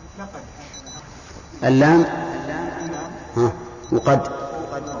اللام وقد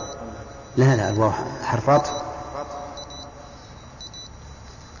لا الواو حرفات.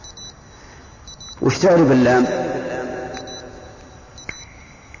 وش تعرف اللام؟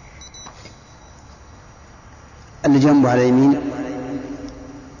 اللي جنبه على اليمين.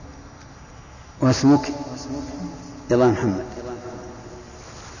 واسمك؟ يلا محمد.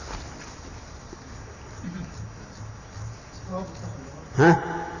 ها؟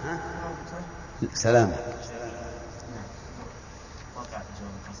 سلام.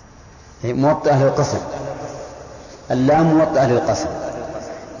 موطئة للقسم. اللام موطئة للقسم،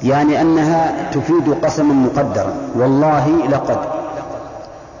 يعني أنها تفيد قسما مقدرا، والله لقد.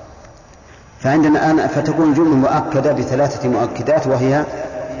 فعندنا الآن فتكون الجملة مؤكدة ب3 مؤكدات، وهي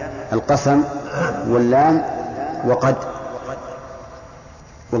القسم واللام وقد،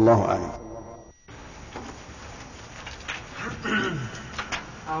 والله أعلم.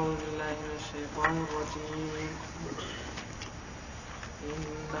 أعوذ بالله من الشيطان الرجيم.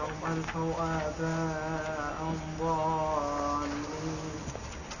 إنهم ألفوا آباءهم ضالين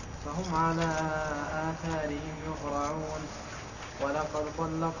فهم على آثارهم يهرعون ولقد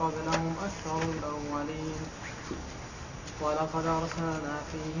ضل قبلهم أكثر الأولين ولقد أرسلنا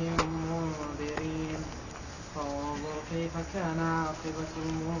فيهم منذرين فانظر كيف كان عاقبة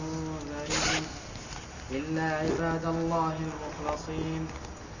المنذرين إلا عباد الله المخلصين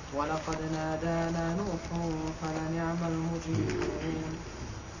ولقد نادانا نوح فلنعم المجيبون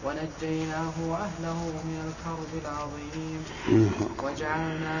ونجيناه وأهله من الكرب العظيم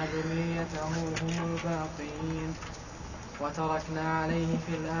وجعلنا ذريته هم الباقين وتركنا عليه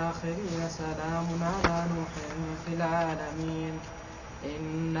في الآخرين سلام على نوح في العالمين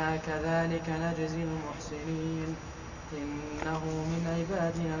إنا كذلك نجزي المحسنين إنه من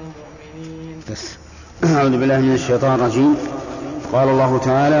عبادنا المؤمنين. أعوذ بالله من الشيطان الرجيم. قال الله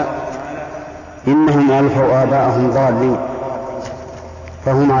تعالى: إنهم ألفوا آباءهم ضالين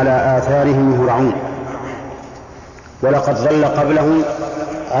فهم على آثارهم يهرعون ولقد ضل قبلهم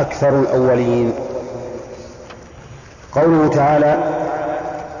أكثر الأولين. قوله تعالى: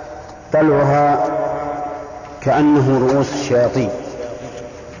 طلعها كأنه رؤوس الشياطين،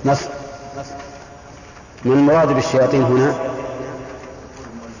 نص. من المراد بالشياطين هنا؟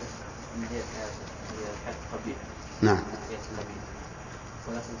 نعم.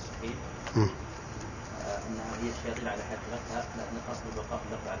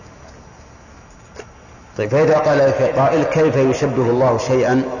 طيب، فإذا قال قائل: كيف يشبه الله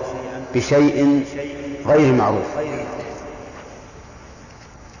شيئا بشيء غير معروف؟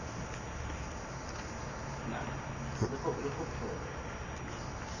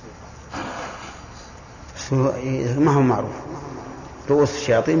 ما هو معروف. رؤوس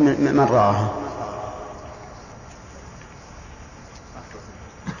الشياطين من رآها.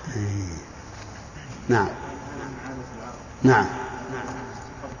 نعم نعم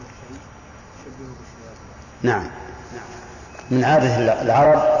نعم. من عادة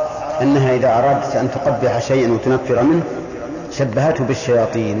العرب أنها إذا أرادت أن تقبح شيئا وتنفر منه شبهته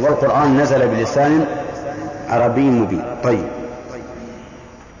بالشياطين، والقرآن نزل بلسان عربي مبين. طيب،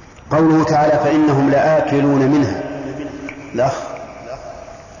 قوله تعالى: فإنهم لآكلون منها. الأخ،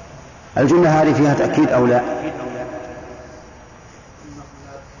 الجملة هذه فيها تأكيد أو لا؟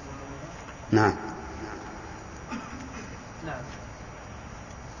 نعم.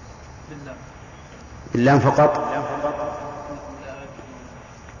 باللام فقط.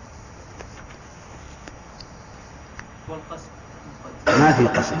 ما في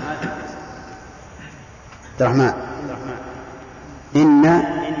قسم. عبد الرحمن، إن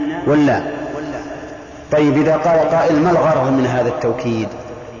ولا. طيب، إذا قال قائل: ما الغرض من هذا التوكيد؟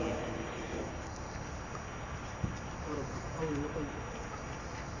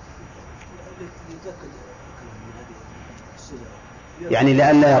 يعني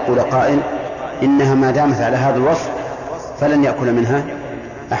لئلا يقول قائل: إنها ما دامت على هذا الوصف فلن يأكل منها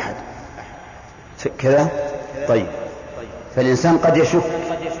أحد كذا. طيب، فالإنسان قد يشك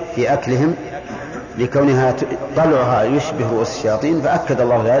في أكلهم لكونها طلعها يشبه رؤوس الشياطين، فأكد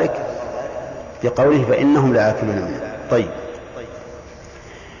الله ذلك بقوله: فإنهم لآكلون منها. طيب،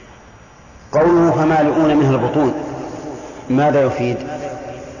 قوله: فمالئون منها البطون، ماذا يفيد؟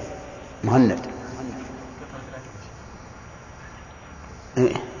 مهند.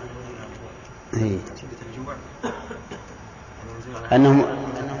 إيه. أنهم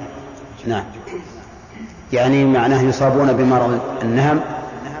نعم، يعني معناه يصابون بمرض النهم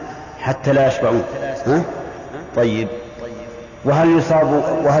حتى لا يشبعون. طيب،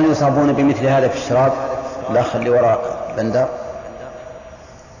 وهل يصابون بمثل هذا في الشراب؟ الأخ اللي وراء بندر.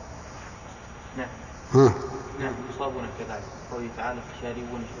 نعم يصابون كذلك. قوله تعالى: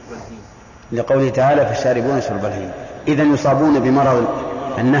 فشاربون شرب الهيم. لقوله تعالى: فشاربون شرب الهيم. إذن يصابون بمرض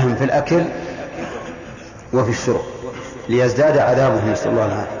النهم في الأكل وفي الشرب ليزداد عذابهم، نسأل الله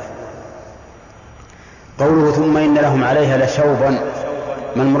العافية. قوله: ثم إن لهم عليها لشوبا،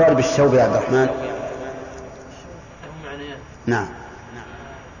 ما المراد بالشوب يا عبد الرحمن؟ نعم. أنه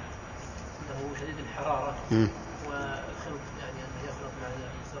شديد الحرارة والخلط، يعني أنه يخلط مع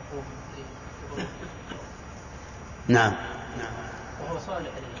الزقوم. نعم. وهو صالح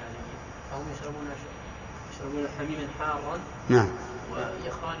للعالمين، فهم يشربون حميما حارا. نعم.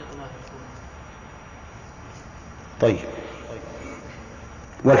 ويخالط ما يكون. طيب،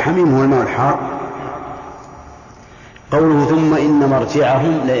 والحميم هو الماء الحار. قوله: ثم إن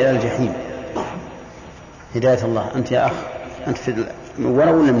مرجعهم لإلى الجحيم. هداية الله. أنت يا أخ، أنت في من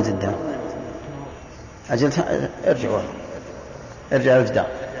ورا ولا من قدام؟ أجل ارجع ورا، ارجع لقدام.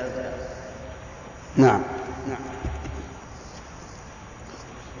 نعم.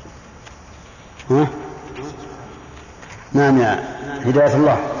 ها؟ نعم يا هداية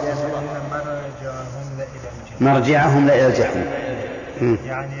الله. مرجعهم لإلى الجحيم.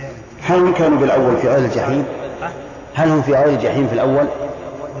 هل هم كانوا بالأول في أهل الجحيم؟ هل هم في أهل الجحيم في الأول؟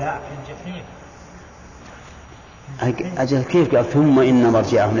 لا، في الجحيم. أجل كيف قال ثم إن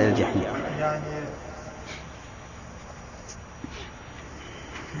مرجعهم إلى الجحيم؟ يعني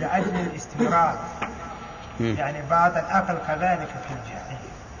لأجل الاستمرار. يعني بعض العقل كذلك في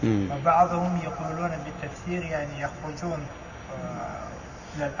الجحيم. وبعضهم يقولون بالتفسير يعني يخرجون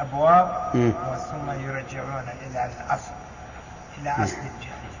إلى الأبواب ثم يرجعون إلى الأصل، إلى أصل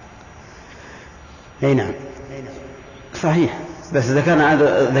الجحيم. أي نعم صحيح، بس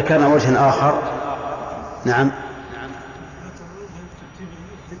إذا كان وجه آخر. نعم،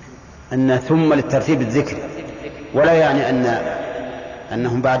 أن ثم للترتيب الذكري، ولا يعني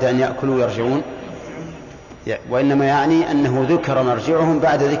أنهم بعد أن يأكلوا يرجعون، وإنما يعني أنه ذكر مرجعهم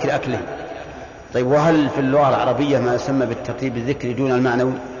بعد ذكر أكلهم. طيب، وهل في اللغة العربية ما يسمى بالترتيب الذكري دون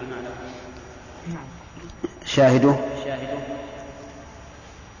المعنوي؟ شاهدوا.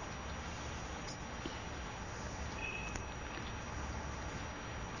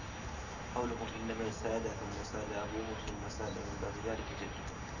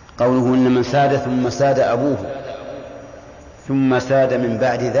 قوله إن من ساد ثم ساد أبوه ثم ساد من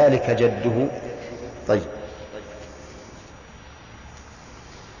بعد ذلك جده. طيب،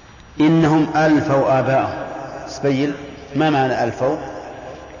 إنهم ألفوا آباءهم. سبيل، ما معنى ألفوا؟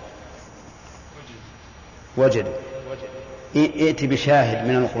 وجدوا. ائت بشاهد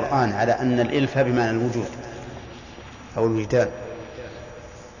من القرآن على أن الإلف بمعنى الوجود أو الوجدان.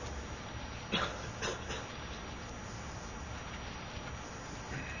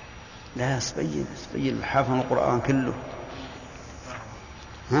 لا، سبيل حافظ القرآن كله.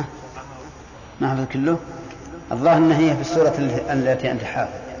 ها؟ ما حافظ كله؟ الظاهر أنها هي في السورة التي أنت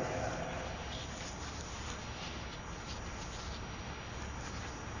حافظ.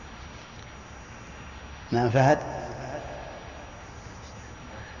 نعم فهد.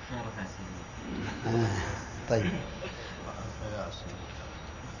 طيب،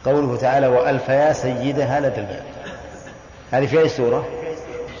 قوله تعالى وألف يا سيدها لدى الباب، هذه في أي سورة؟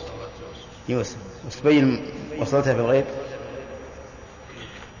 يوسف. وسبيل وصلتها في الغيب.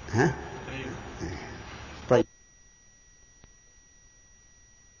 ها؟ طيب،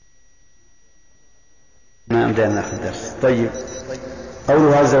 ما أمدأنا نأخذ الدرس. طيب،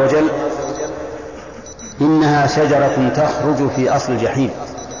 قوله عز وجل إنها شجرة تخرج في أصل الجحيم.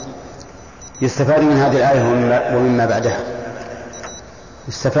 يستفاد من هذه الآية ومما بعدها.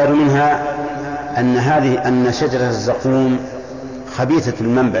 يستفاد منها أن شجرة الزقوم خبيثة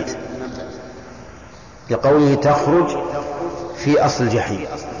المنبت، لقوله تخرج في أصل الجحيم.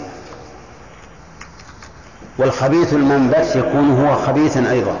 والخبيث المنبت يكون هو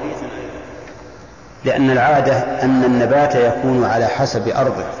خبيثا أيضا، لأن العادة أن النبات يكون على حسب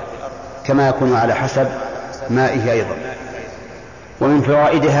أرضه كما يكون على حسب مائه أيضا. ومن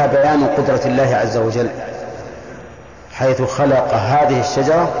فوائدها بيان قدرة الله عز وجل، حيث خلق هذه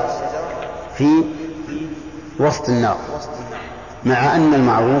الشجرة في وسط النار، مع أن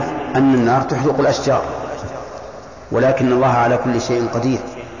المعروف أن النار تحرق الأشجار، ولكن الله على كل شيء قدير.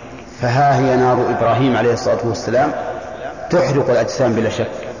 فها هي نار إبراهيم عليه الصلاة والسلام تحرق الأجسام بلا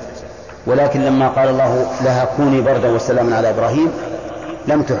شك، ولكن لما قال الله لها كوني بردا وسلاما على إبراهيم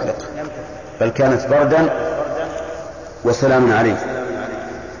لم تحرق، بل كانت بردا وسلاما عليه.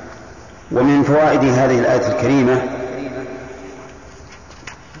 ومن فوائد هذه الآية الكريمة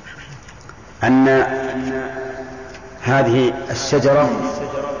أن هذه الشجرة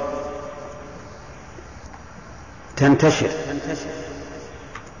تنتشر،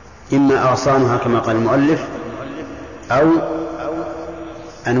 إما أغصانها كما قال المؤلف أو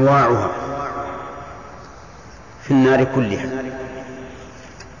أنواعها في النار كلها،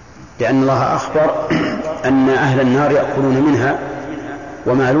 لأن الله أخبر أن أهل النار يأكلون منها،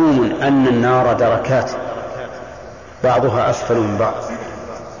 ومعلوم أن النار دركات بعضها أسفل من بعض،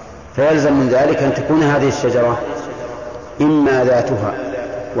 فيلزم من ذلك أن تكون هذه الشجرة إما ذاتها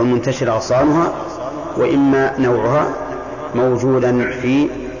والمنتشر أغصانها، وإما نوعها موجودا في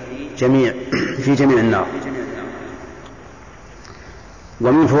جميع النار.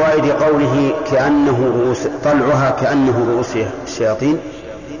 ومن فوائد قوله طلعها كأنه رؤوس الشياطين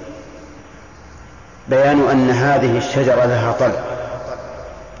بيان أن هذه الشجرة لها طلع،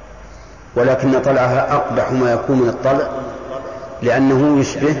 ولكن طلعها أقبح ما يكون من الطلع، لأنه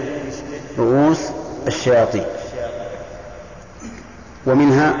يشبه رؤوس الشياطين.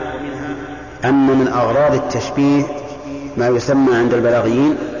 ومنها أن من أغراض التشبيه ما يسمى عند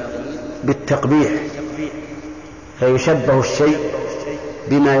البلاغيين بالتقبيح، فيشبه الشيء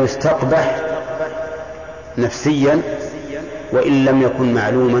بما يستقبح نفسيا وإن لم يكن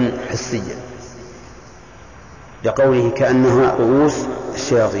معلوما حسيا، لقوله كأنها رؤوس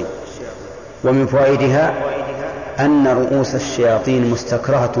الشياطين. ومن فوائدها أن رؤوس الشياطين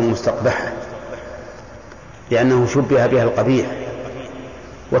مستكرهة مستقبحة لأنه شبه بها القبيح،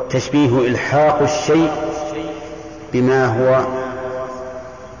 والتشبيه إلحاق الشيء بما هو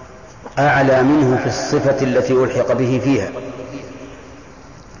أعلى منه في الصفة التي ألحق به فيها،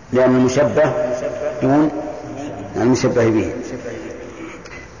 لأن المشبه دون المشبه به.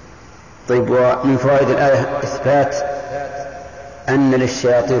 طيب، ومن فوائد الآية إثبات أن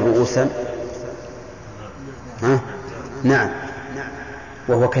للشياطين رؤوسا. نعم،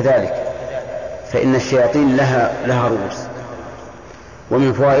 وهو كذلك، فإن الشياطين لها رؤوس.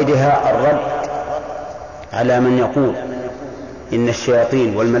 ومن فوائدها الرد على من يقول إن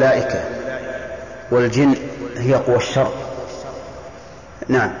الشياطين والملائكة والجن هي قوى الشر.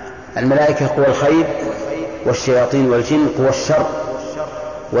 نعم، الملائكة قوى الخير والشياطين والجن قوى الشر،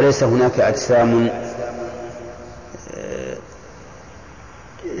 وليس هناك أجسام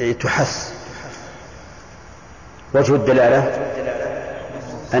تحس. وجه الدلالة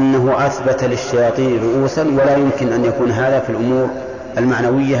أنه أثبت للشياطين رؤوسا، ولا يمكن أن يكون هذا في الأمور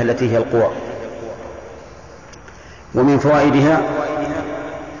المعنوية التي هي القوى. ومن فوائدها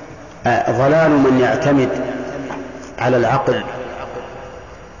ضلال من يعتمد على العقل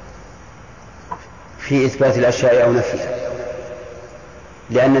في إثبات الأشياء أو نفيها،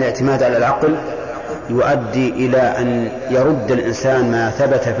 لأن الاعتماد على العقل يؤدي إلى أن يرد الإنسان ما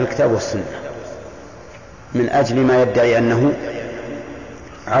ثبت في الكتاب والسنة من أجل ما يدعي أنه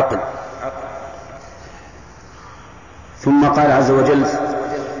عقل. ثم قال عز وجل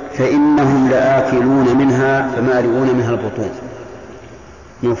فإنهم لآكلون منها فمالئون منها البطون.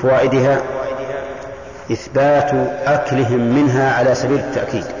 من فوائدها إثبات أكلهم منها على سبيل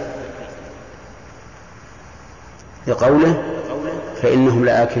التأكيد، لقوله فإنهم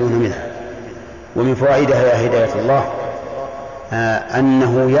لآكلون منها. ومن فوائدها يا هداية الله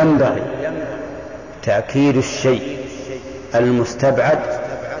أنه ينبغي تأكيد الشيء المستبعد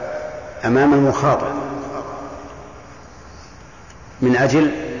أمام المخاطب من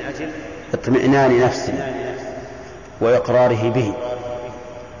أجل اطمئنان نفسه وإقراره به،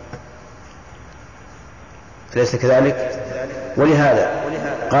 أليس كذلك؟ ولهذا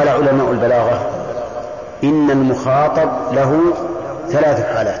قال علماء البلاغة إن المخاطب له 3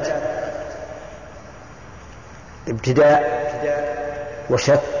 حالات: ابتداء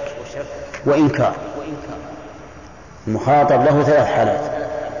وشك وإنكار. المخاطب له 3 حالات: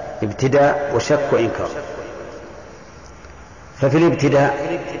 ابتداء وشك وإنكار. ففي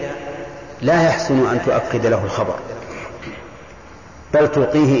الابتداء لا يحسن أن تؤكد له الخبر، بل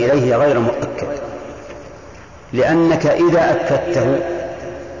تلقيه إليه غير مؤكد، لأنك إذا أكدته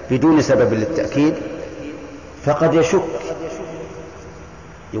بدون سبب للتأكيد فقد يشك،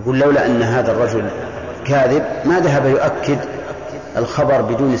 يقول لولا أن هذا الرجل كاذب ما ذهب يؤكد الخبر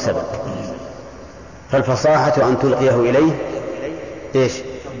بدون سبب. فالفصاحة أن تلقيه إليه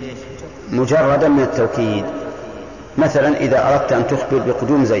مجردا من التوكيد. مثلا إذا أردت أن تخبر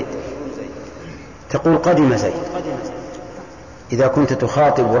بقدوم زيد تقول قدم زيد، إذا كنت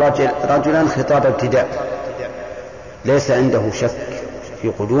تخاطب رجلا خطاب ابتداء ليس عنده شك في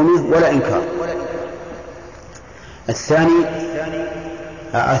قدومه ولا إنكار.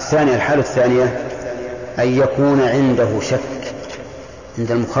 الحالة الثانية أن يكون عنده شك،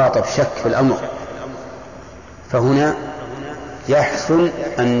 عند المخاطب شك في الأمر، فهنا يحسن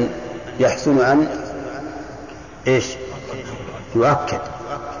أن يؤكد،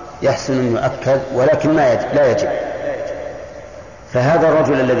 يحسن أن يؤكد، ولكن لا يجب. فهذا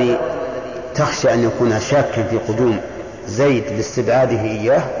الرجل الذي تخشى أن يكون شاكا في قدوم زيد لاستبعاده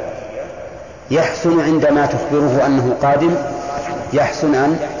إياه يحسن عندما تخبره أنه قادم يحسن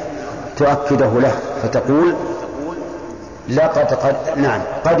أن تؤكده له، فتقول نعم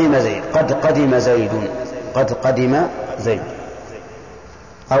قدم زيد، قد قدم زيد، قد قدم زيد،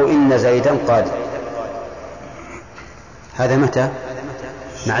 أو إن زيدا قادم. هذا متى؟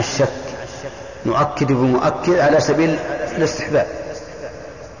 مع الشك، نؤكد بمؤكد على سبيل الاستحباب.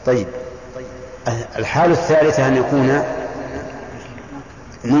 طيب، الحالة الثالثة أن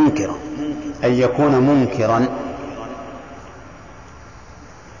يكون منكرا،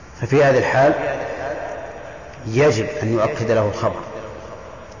 ففي هذه الحال يجب أن يؤكد له الخبر،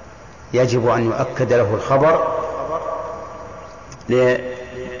 يجب أن يؤكد له الخبر.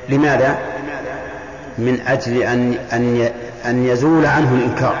 لماذا؟ من أجل أن يزول عنه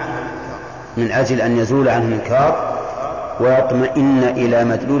الإنكار، من أجل أن يزول عنه الإنكار ويطمئن إلى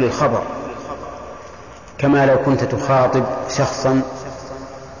مدلول الخبر، كما لو كنت تخاطب شخصا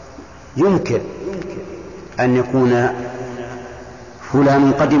ينكر أن يكون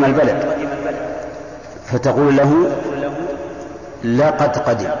فلان قدم البلد، فتقول له لقد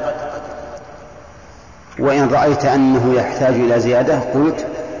قدم، وإن رأيت أنه يحتاج إلى زيادة قلت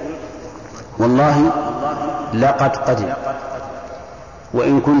والله لقد قدم.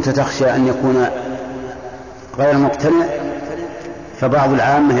 وإن كنت تخشى أن يكون غير مقتنع فبعض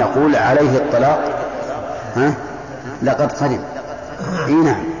العامة يقول عليه الطلاق لقد قدم.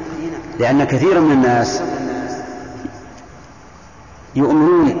 نعم، لأن كثيرا من الناس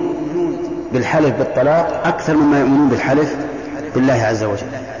يؤمنون بالحلف بالطلاق أكثر مما يؤمنون بالحلف بالله عز وجل.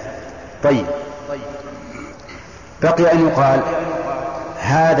 طيب، بقي أن يقال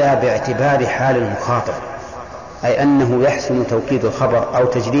هذا باعتبار حال المخاطب، أي أنه يحسن توكيد الخبر أو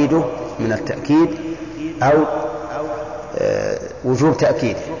تجريده من التأكيد أو وجوب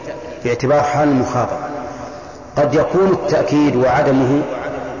تأكيده باعتبار حال المخاطب. قد يكون التأكيد وعدمه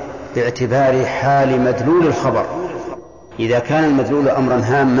باعتبار حال مدلول الخبر. إذا كان المدلول أمرا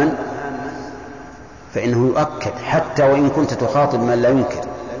هاما فإنه يؤكد حتى وإن كنت تخاطب من لا ينكر.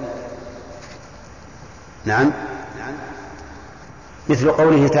 نعم، مثل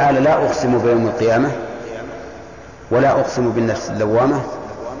قوله تعالى لا أقسم بيوم القيامة ولا أقسم بالنفس اللوامة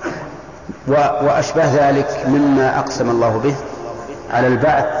وأشبه ذلك مما أقسم الله به على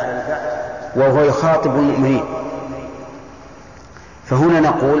البعث وهو يخاطب المؤمنين. فهنا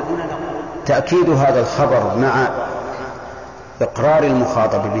نقول تأكيد هذا الخبر مع إقرار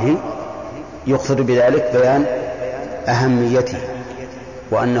المخاطب به يقصد بذلك بيان أهميته،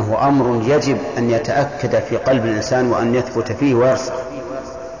 وأنه أمر يجب أن يتأكد في قلب الإنسان وأن يثبت فيه ويرسخ.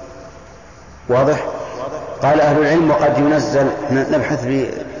 واضح؟ قال أهل العلم وقد ينزل، نبحث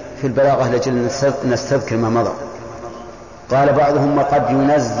في البلاغة لجل نستذكر ما مضى. قال بعضهم وقد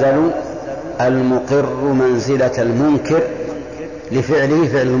ينزل المقر منزلة المنكر لفعله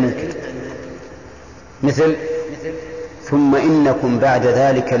فعل المنكر، مثل ثم إنكم بعد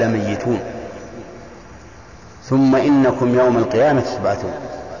ذلك لميتون، ثم إنكم يوم القيامة تبعثون.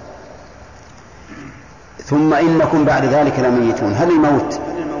 ثم إنكم بعد ذلك لميتون، هل الموت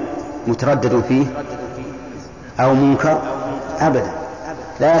متردد فيه أو منكر؟ أبدا،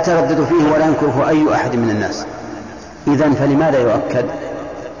 لا يتردد فيه ولا ينكره أي أحد من الناس. إذن فلماذا يؤكد؟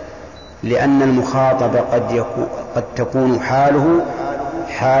 لأن المخاطب قد تكون حاله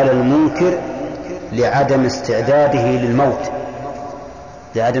حال المنكر لعدم استعداده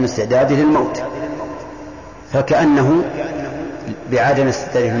للموت، فكأنه بعدم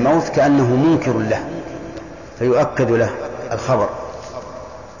استعداده للموت كأنه منكر له فيؤكد له الخبر.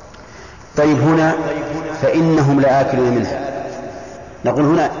 طيب، هنا فإنهم لآكلون منها، نقول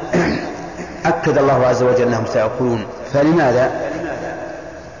هنا أكد الله عز وجل أنهم سيأكلون، فلماذا؟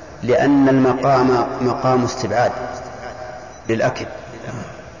 لأن المقام مقام استبعاد للأكل،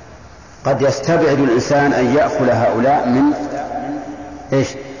 قد يستبعد الإنسان أن يأكل هؤلاء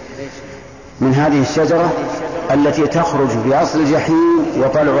من هذه الشجرة التي تخرج في أصل الجحيم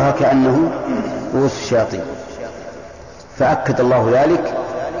وطلعها كأنه رؤوس الشياطين، فأكد الله ذلك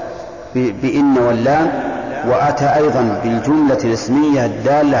بإن واللام، وأتى أيضا بالجملة الاسمية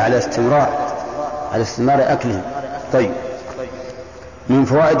الدالة على استمرار أكلهم. طيب، من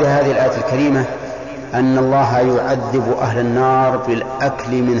فوائد هذه الآية الكريمة أن الله يعذب أهل النار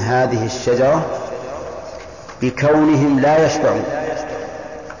بالأكل من هذه الشجرة بكونهم لا يشبعون،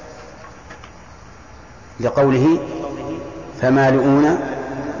 لقوله فمالئون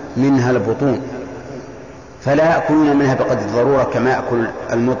منها البطون، فلا يأكلون منها بقدر الضرورة كما يأكل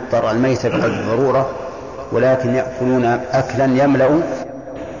المضطر الميت بقدر الضرورة، ولكن يأكلون أكلا يملأ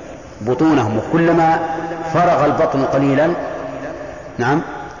بطونهم، وكلما فرغ البطن قليلا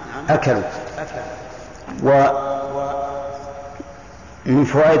أكلوا. ومن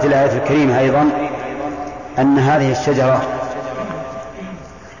فوائد الآية الكريمة أيضا أن هذه الشجرة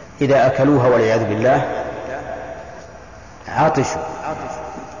إذا أكلوها والعياذ بالله عطشوا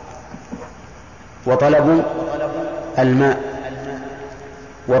وطلبوا الماء،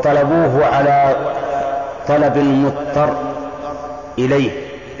 وطلبوه على طلب المضطر إليه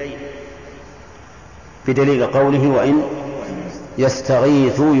بدليل قوله وإن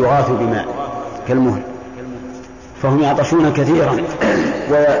يستغيثوا يغاثوا بماء كالمهل، فهم يعطشون كثيرا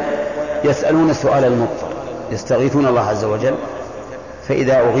ويسألون سؤال المضطر، يستغيثون الله عز وجل،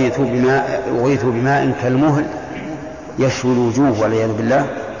 فإذا أغيثوا بماء كالمهل يشوي الوجوه والعياذ بالله.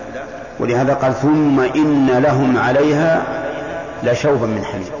 ولهذا قال ثم إن لهم عليها لشوبا من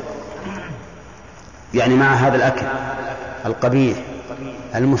حميم، يعني مع هذا الأكل القبيح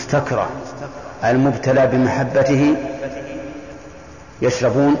المستكره المبتلى بمحبته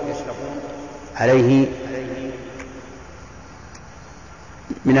يشربون عليه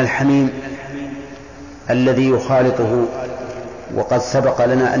من الحميم الذي يخالطه، وقد سبق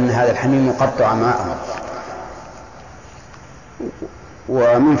لنا أن هذا الحميم يقطع ماءه.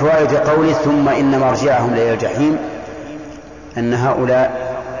 ومن فوائد قوله ثم إن مرجعهم إلى الجحيم أن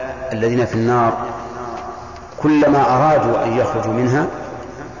هؤلاء الذين في النار كلما أرادوا أن يخرجوا منها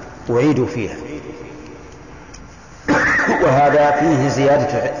أعيدوا فيها، وهذا فيه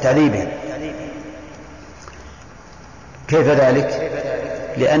زيادة تعذيبهم. كيف ذلك؟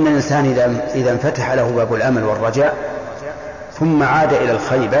 لأن الإنسان إذا انفتح له باب الأمل والرجاء ثم عاد إلى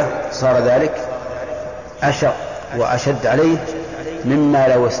الخيبة صار ذلك أشق وأشد عليه مما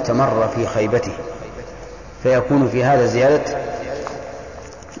لو استمر في خيبته، فيكون في هذا زيادة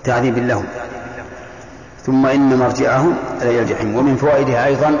تعذيب لهم. ثم إن مرجعهم إلى الجحيم. ومن فوائدها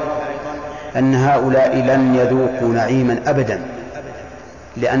أيضا أن هؤلاء لن يذوقوا نعيما أبدا،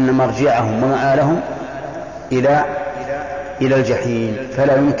 لأن مرجعهم ومآلهم إلى الجحيم،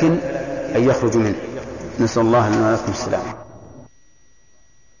 فلا يمكن أن يخرجوا منه. نسأل الله لنا ولكم السلام.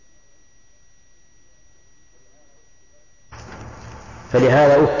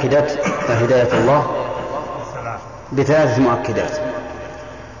 فلهذا أكدت هداية الله بثلاثة مؤكدات.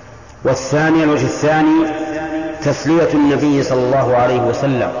 والثاني الوجه الثاني تسلية النبي صلى الله عليه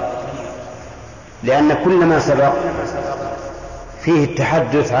وسلم، لأن كل ما سبق فيه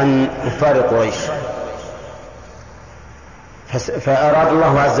التحدث عن كفار قريش، فأراد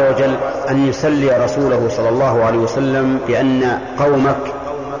الله عز وجل أن يسلي رسوله صلى الله عليه وسلم بأن قومك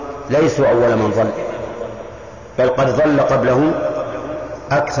ليسوا أول من ضل، بل قد ضل قبلهم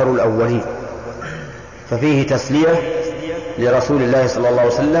أكثر الأولين، ففيه تسلية لرسول الله صلى الله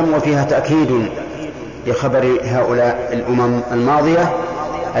عليه وسلم، وفيها تأكيد لخبر هؤلاء الأمم الماضية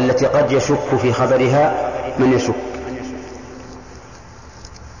التي قد يشك في خبرها من يشك.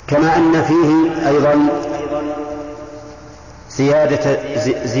 كما أن فيه أيضا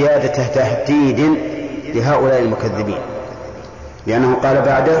زيادة تهديد لهؤلاء المكذبين، لأنه قال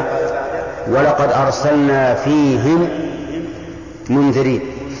بعده ولقد أرسلنا فيهم منذرين.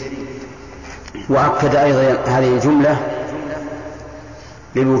 وأكد أيضا هذه الجملة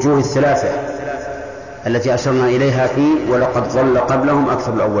للوجوه الثلاثة التي أشرنا إليها في ولقد ضل قبلهم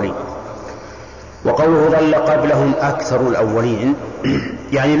أكثر الأولين. وقوله ضل قبلهم أكثر الأولين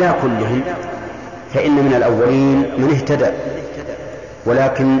يعني لا كلهم، فإن من الأولين من اهتدى،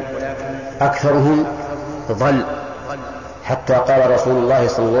 ولكن أكثرهم ضل، حتى قال رسول الله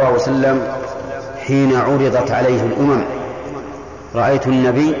صلى الله عليه وسلم حين عرضت عليه الأمم رأيت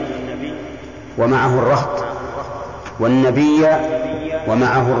النبي ومعه الرهط، والنبي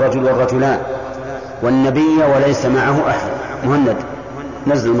ومعه الرجل والرجلان، والنبي وليس معه أحد. مهند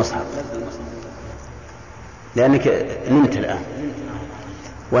نزل المصحف لأنك نمت الآن.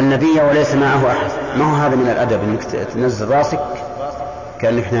 والنبي وليس معه أحد، ما هو هذا من الأدب أنك تنزل راسك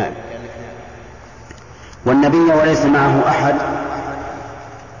كأنك نائم. والنبي وليس معه أحد،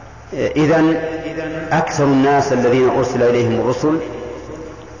 إذن أكثر الناس الذين أرسل إليهم الرسل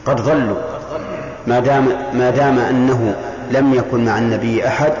قد ضلوا، ما دام أنه لم يكن مع النبي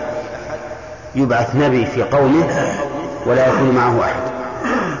أحد يبعث نبي في قومه ولا يكون معه أحد.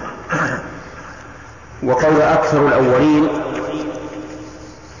 وقول أكثر الأولين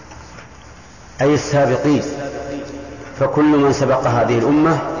أي السابقين، فكل من سبق هذه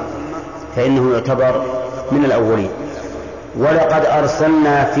الأمة فإنه يعتبر من الأولين. ولقد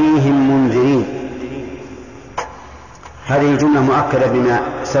أرسلنا فيهم منذرين، هذه الجملة مؤكدة بما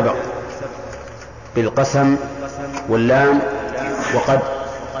سبق بالقسم واللام وقد،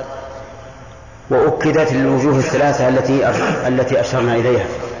 وأكدت للوجوه الثلاثة التي أشرنا إليها.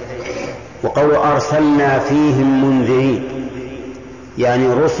 وقول أرسلنا فيهم منذرين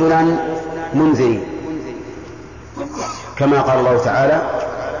يعني رسلا منذرين، كما قال الله تعالى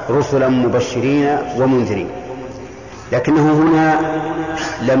رسلا مبشرين ومنذرين، لكنه هنا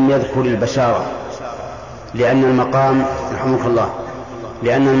لم يذكر البشارة، لأن المقام رحمك الله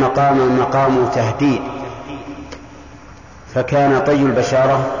لأن المقام مقام تهديد، فكان طي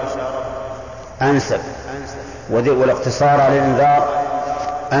البشارة أنسب، والاقتصار على الإنذار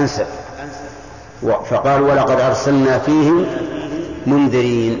أنسب. فقال ولقد أرسلنا فيهم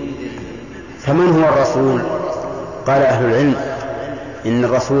منذرين. فمن هو الرسول؟ قال أهل العلم إن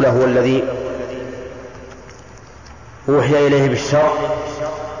الرسول هو الذي أوحي إليه بالشرع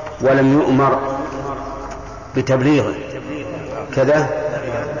ولم يؤمر بتبليغه كذا،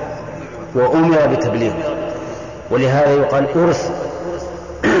 وأمر بتبليغه، ولهذا يقال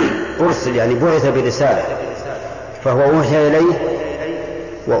أرسل يعني بعث برسالة. فهو أوحي إليه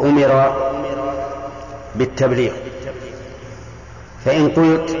وأمر بالتبليغ. فإن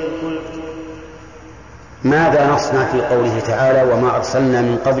قلت ماذا نصنع في قوله تعالى وما أرسلنا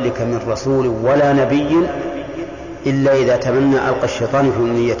من قبلك من رسول ولا نبي إلا إذا تمنى ألقى الشيطان في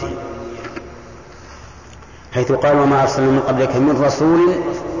أمنيته، حيث قال وما أرسلنا من قبلك من رسول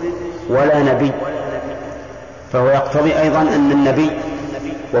ولا نبي، فهو يقتضي أيضا أن النبي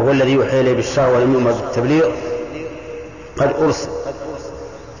وهو الذي يوحي إليه بالشرع ولم يؤمر بالتبليغ قد أرسل.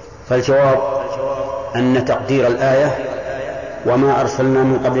 فالجواب أن تقدير الآية وما أرسلنا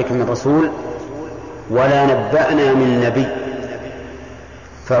من قبلك من رسول ولا نبأنا من نبي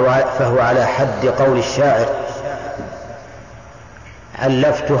فهو على حد قول الشاعر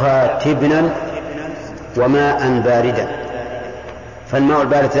علفتها تبنا وماء باردا. فالماء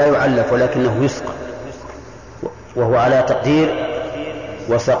البارد لا يعلف ولكنه يسقى، وهو على تقدير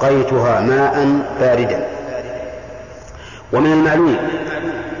وسقيتها ماء باردا. ومن المعلوم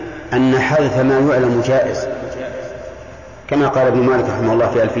أن حذف ما يعلم جائز، كما قال ابن مالك رحمه الله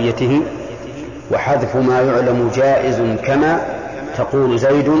في ألفيته وحذف ما يعلم جائز كما تقول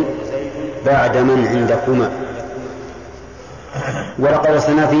زيد بعد من عندكما. ولقد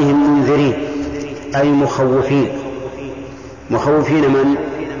أرسلنا فيهم منذرين أي مخوفين.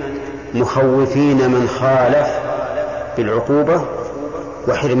 مخوفين من خالف بالعقوبة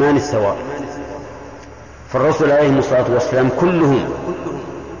وحرمان الثواب. فالرسل عليهم الصلاة والسلام كلهم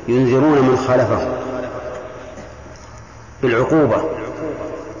ينذرون من خالفهم بالعقوبة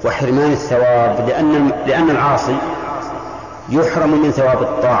وحرمان الثواب، لأن العاصي يحرم من ثواب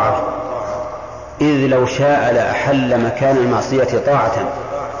الطاعة، إذ لو شاء لأحل مكان المعصية طاعة،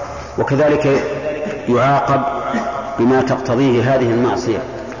 وكذلك يعاقب بما تقتضيه هذه المعصية.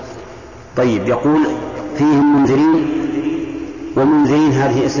 طيب، يقول فيهم منذرين، ومنذرين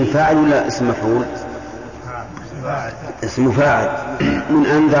هذه اسم فاعل ولا اسم مفعول؟ اسم فاعل من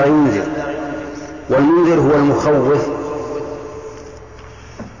أنذر ينذر، والمنذر هو المخوف.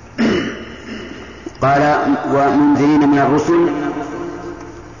 قال ومنذرين من الرسل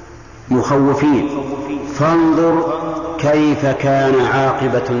مخوفين فانظر كيف كان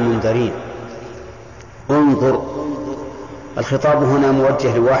عاقبة المنذرين. انظر، الخطاب هنا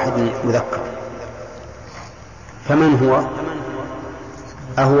موجه لواحد مذكر، فمن هو؟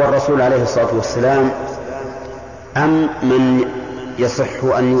 أهو الرسول عليه الصلاة والسلام أم من يصح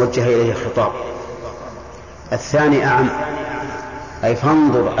أن يوجه إليه الخطاب؟ الثاني أعم، أي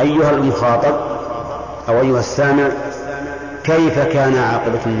فانظر أيها المخاطب أو أيها السامع كيف كان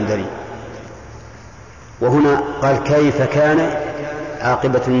عاقبة المنذرين. وهنا قال كيف كان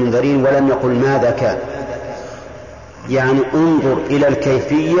عاقبة المنذرين ولم يقل ماذا كان، يعني انظر إلى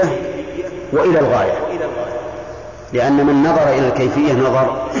الكيفية وإلى الغاية، لأن من نظر إلى الكيفية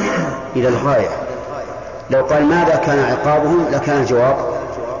نظر إلى الغاية. لو قال ماذا كان عقابهم لكان الجواب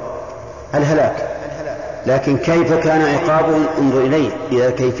الهلاك، لكن كيف كان عقابهم انظر إليه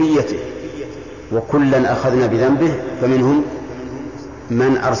إلى كيفيته. وكلا أخذنا بذنبه فمنهم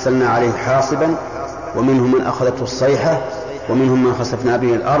من أرسلنا عليه حاصبا ومنهم من أخذته الصيحة ومنهم من خسفنا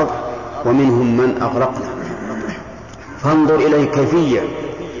به الأرض ومنهم من أغرقنا. فانظر إلى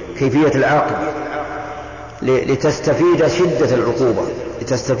كيفية العاقبة لتستفيد شدة العقوبة،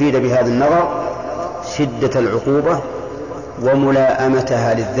 لتستفيد بهذا النظر شدة العقوبة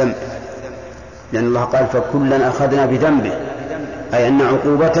وملائمتها للذنب، لأن الله قال فكلا أخذنا بذنبه، أي أن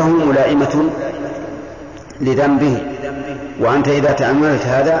عقوبته ملائمة لذنبه. وأنت إذا تأملت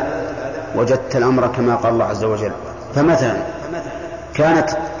هذا وجدت الأمر كما قال الله عز وجل. فمثلا كانت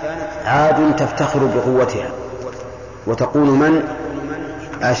عاد تفتخر بقوتها وتقول من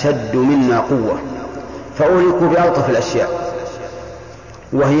أشد منا قوة، فأهلكوا بألطف الأشياء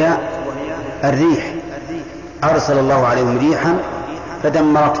وهي الريح. أرسل الله عليهم ريحا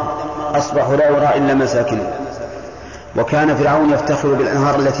فدمرتهم أصبحوا لا يرى إلا مساكنهم. وكان فرعون يفتخر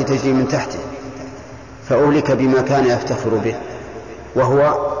بالأنهار التي تجري من تحته فأهلك بما كان يفتخر به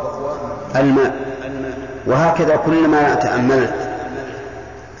وهو الماء. وهكذا كلما تأملت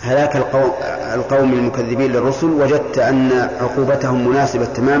هلاك القوم المكذبين للرسل وجدت أن عقوبتهم مناسبة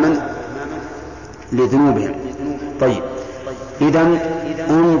تماما لذنوبهم. طيب، إذن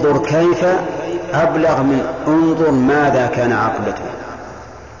انظر كيف أبلغ من انظر ماذا كان عاقبته.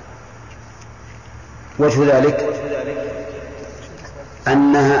 وجه ذلك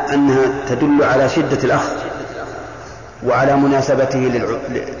أنها تدل على شدة الأخذ وعلى مناسبته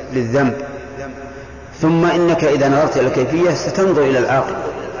للذنب. ثم إنك إذا نظرت إلى الكيفية ستنظر إلى العاقبة،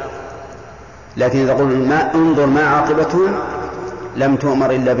 لكن إذا قلنا ما انظر ما عاقبته لم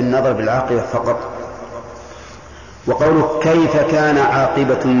تؤمر إلا بالنظر بالعاقبة فقط. وقوله كيف كان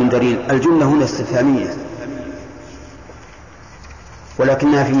عاقبة المنذرين، الجملة هنا استفهامية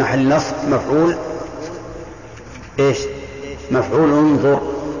ولكنها في محل نصب مفعول إيش؟ مفعول انظر.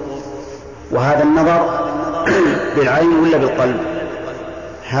 وهذا النظر بالعين ولا بالقلب؟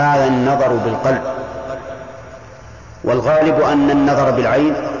 هذا النظر بالقلب. والغالب أن النظر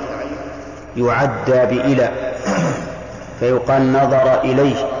بالعين يعدى بإلى، فيقال نظر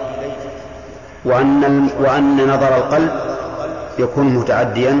إليه، وأن نظر القلب يكون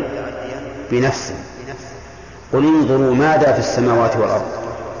متعديا بنفسه. قل انظروا ماذا في السماوات والأرض،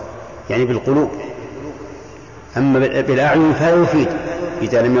 يعني بالقلوب. أما بالأعين فلا يفيد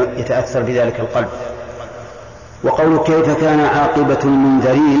إذا لم يتأثر بذلك القلب. وقول كيف كان عاقبة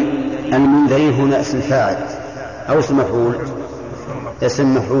المنذرين، المنذرين هنا اسم فاعل أو اسم مفعول؟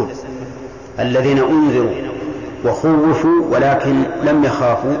 اسم مفعول. الذين أنذروا وخوفوا ولكن لم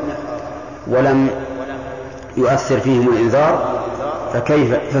يخافوا ولم يؤثر فيهم الإنذار،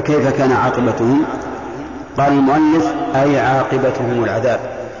 فكيف كان عاقبتهم؟ قال المؤلف أي عاقبتهم العذاب،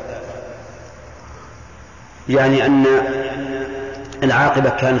 يعني أن العاقبة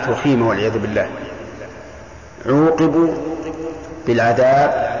كانت وخيمة والعياذ بالله، عوقبوا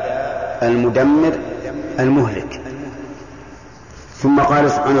بالعذاب المدمر المهلك. ثم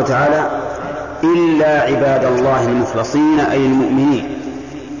قال سبحانه وتعالى إلا عباد الله المخلصين أي المؤمنين،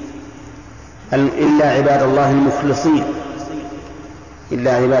 إلا عباد الله المخلصين،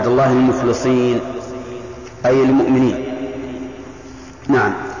 إلا عباد الله المخلصين أي المؤمنين.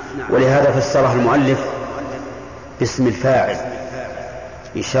 نعم. ولهذا فسرها المؤلف باسم الفاعل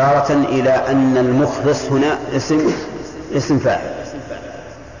إشارة إلى أن المخلص هنا اسم فاعل،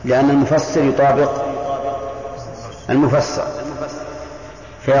 لأن المفسر يطابق المفسر،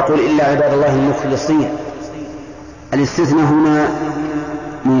 فيقول إلا عباد الله المخلصين. الاستثناء هنا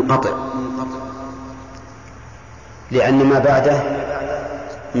منقطع، لأن ما بعده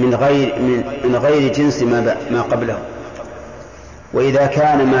من غير جنس ما قبله، وإذا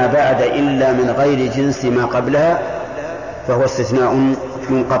كان ما بعد إلا من غير جنس ما قبلها فهو استثناء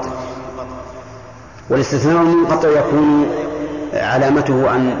منقطع. والاستثناء المنقطع يكون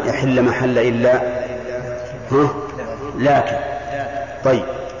علامته أن يحل محل إلا لكن. طيب،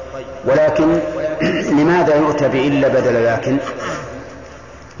 ولكن لماذا يؤتى بإلا بدل لكن؟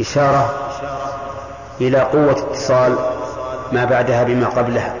 إشارة إلى قوة اتصال ما بعدها بما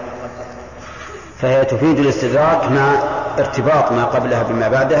قبلها، فهي تفيد الاستدراك مع ارتباط ما قبلها بما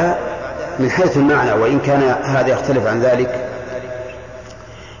بعدها من حيث المعنى، وإن كان هذا يختلف عن ذلك.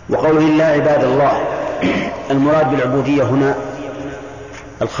 وقوله إلا عباد الله، المراد بالعبودية هنا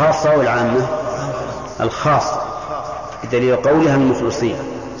الخاصة والعامة؟ الخاصة، بدليل قولها المخلصين.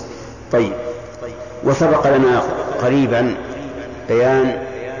 طيب، وسبق لنا قريبا بيان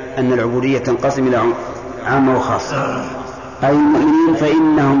أن العبودية تنقسم إلى عامة وخاصة. أي المؤمنين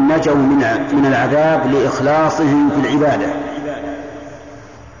فإنهم نجوا من العذاب لإخلاصهم في العبادة،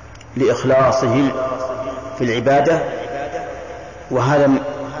 لإخلاصهم في العبادة، وهذا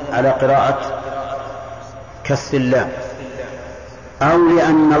على قراءة كسر اللام، أو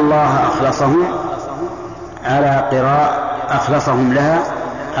لأن الله أخلصهم لها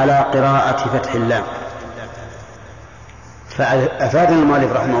على قراءة فتح اللام. فأفادنا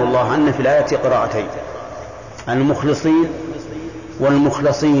المؤلف رحمه الله أن في الآية قراءتين، المخلصين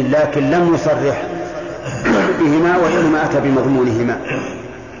والمخلصين، لكن لم يصرح بهما وإنما أتى بمضمونهما.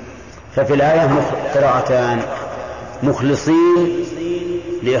 ففي الآية قراءتان، مخلصين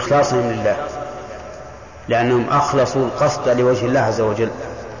لإخلاصهم لله، لأنهم أخلصوا القصد لوجه الله عز وجل،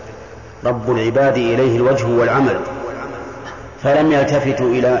 رب العباد إليه الوجه والعمل، فلم يلتفتوا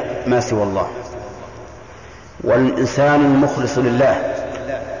إلى ما سوى الله. والإنسان المخلص لله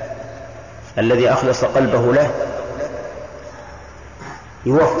الذي أخلص قلبه له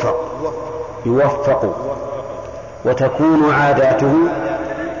يوفق وتكون عاداته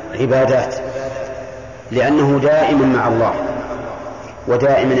عبادات، لأنه دائما مع الله،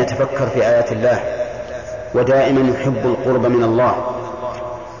 ودائما يتفكر في آيات الله، ودائما يحب القرب من الله،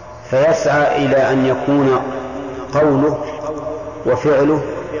 فيسعى إلى أن يكون قوله وفعله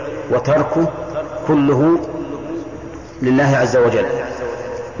وتركه كله لله عز وجل.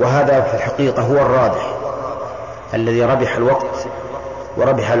 وهذا في الحقيقة هو الرابح الذي ربح الوقت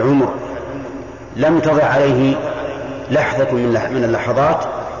وربح العمر، لم تضع عليه لحظة من اللحظات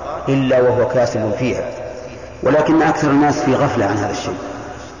إلا وهو كاسب فيها. ولكن أكثر الناس في غفلة عن هذا الشيء،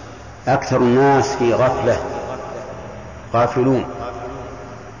 أكثر الناس في غفلة، غافلون،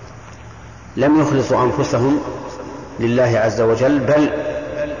 لم يخلصوا أنفسهم لله عز وجل. بل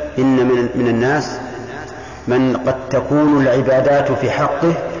إن من الناس من قد تكون العبادات في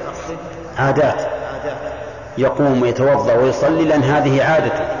حقه عادات، يقوم ويتوضأ ويصلي لأن هذه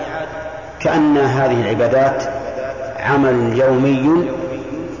عادته، كأن هذه العبادات عمل يومي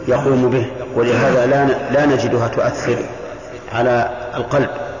يقوم به، ولهذا لا نجدها تؤثر على القلب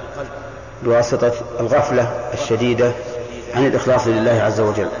بواسطة الغفلة الشديدة عن الإخلاص لله عز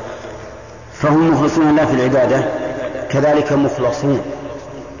وجل. فهم مخلصون الله في العبادة، كذلك مخلصون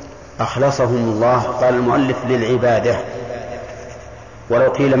أخلصهم الله. قال المؤلف للعبادة، ولو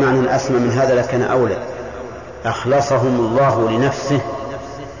قيل معنى أسمى من هذا لكان أولى. أخلصهم الله لنفسه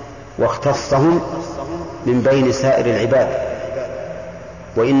واختصهم من بين سائر العباد،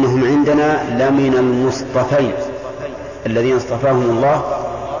 وإنهم عندنا لمن المصطفين الذين اصطفاهم الله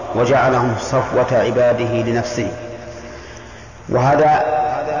وجعلهم صفوة عباده لنفسه. وهذا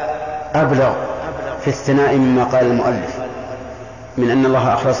أبلغ في الثناء مما قال المؤلف من أن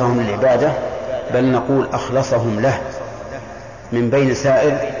الله أخلصهم للعبادة، بل نقول أخلصهم له من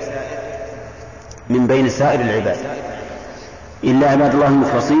بين سائر العباد إلا عباد الله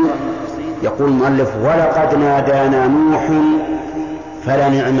المخلصين. يقول المؤلف ولقد نادانا نوح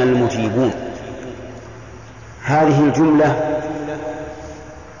فلنعم المجيبون. هذه الجملة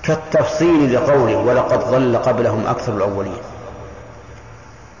كالتفصيل لقوله ولقد ضل قبلهم أكثر الأولين.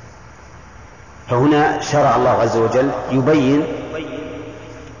 فهنا شرع الله عز وجل يبين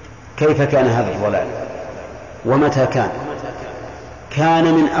كيف كان هذا الضلال ومتى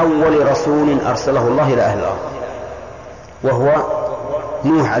كان من أول رسول أرسله الله إلى أهل الأرض، وهو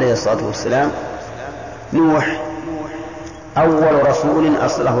نوح عليه الصلاة والسلام. نوح أول رسول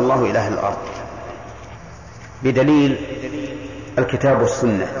أرسله الله إلى أهل الأرض بدليل الكتاب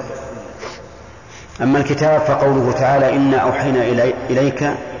والسنة. أما الكتاب فقوله تعالى إنا أوحينا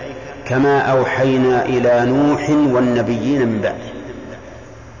إليك كما أوحينا إلى نوح والنبيين من بعده،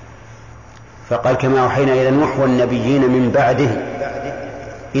 فقال كما أوحينا إلى نوح والنبيين من بعده.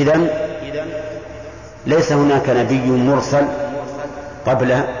 إذن ليس هناك نبي مرسل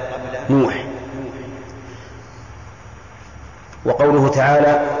قبل نوح. وقوله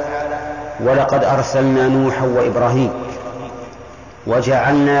تعالى ولقد أرسلنا نوحا وإبراهيم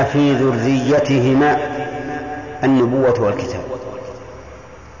وجعلنا في ذريتهما النبوة والكتاب.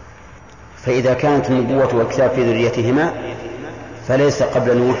 فإذا كانت النبوة والكتاب في ذريتهما فليس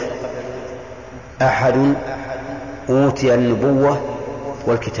قبل نوح أحد أوتي النبوة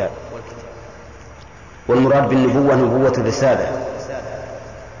والكتاب. والمراد بالنبوة نبوة الرسالة.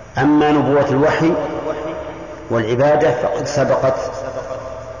 أما نبوة الوحي والعبادة فقد سبقت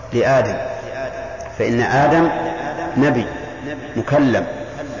لآدم، فإن آدم نبي مكلم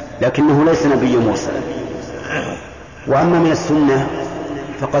لكنه ليس نبي مرسل. وأما من السنة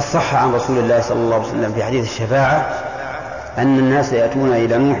فقد صح عن رسول الله صلى الله عليه وسلم في حديث الشفاعة أن الناس يأتون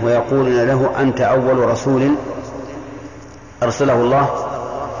إلى نوح ويقولون له أنت أول رسول أرسله الله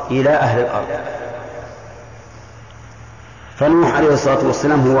إلى أهل الأرض. فنوح عليه الصلاة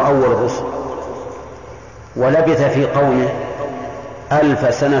والسلام هو أول الرسل، ولبث في قومه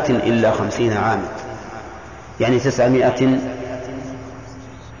 1000 سنة إلا 50 عاما، يعني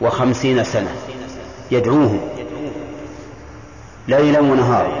 950 سنة يدعوهم ليلا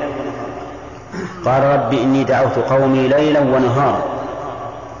ونهارا. قال رب إني دعوت قومي ليلا ونهارا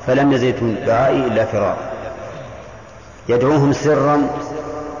فلم يزدهم دعائي إلا فرارا. يدعوهم سرا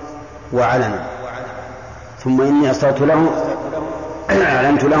وعلنا، ثم إني أسررت لهم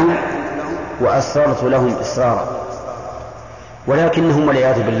أعلنت لهم وأسررت لهم إسرارا. ولكنهم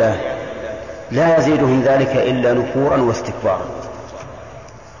والعياذ بالله لا يزيدهم ذلك إلا نفورا واستكبارا،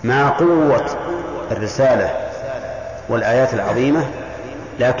 مع قوة الرسالة والآيات العظيمة،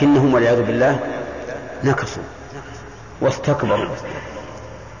 لكنهم والعياذ بالله نكصوا واستكبروا،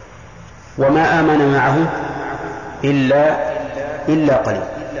 وما آمن معه إلا قليل.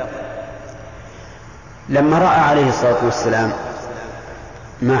 لما رأى عليه الصلاة والسلام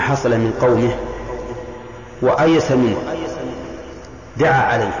ما حصل من قومه وأيس منه دعا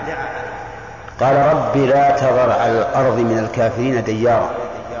عليه، قال رب لا تذر على الأرض من الكافرين ديارا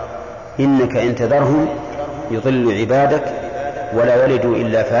إنك إن تذرهم يضل عبادك ولا يلدوا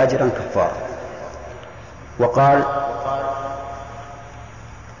إلا فاجرا كفارا. وقال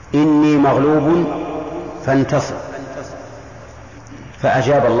إني مغلوب فانتصر،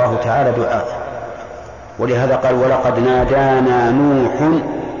 فأجاب الله تعالى دعاءه. ولهذا قال ولقد نادانا نوح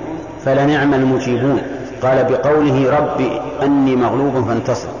فلنعم المجيبون. قال بقوله رب أني مغلوب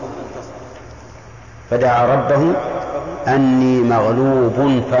فانتصر، فدعا ربه أني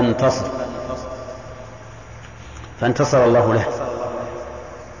مغلوب فانتصر الله له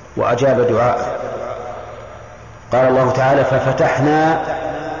وأجاب دعاءه. قال الله تعالى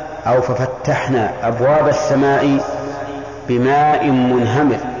ففتحنا أبواب السماء بماء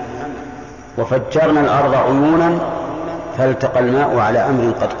منهمر وفجرنا الأرض عيونا فالتقى الماء على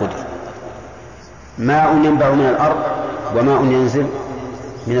أمر قد قدر. ماء ينبع من الأرض وماء ينزل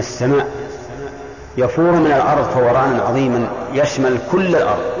من السماء يفور من الأرض فورانا عظيما يشمل كل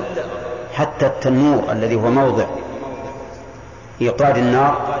الأرض حتى التنور الذي هو موضع إيقاد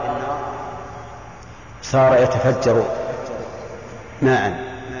النار صار يتفجر ماء.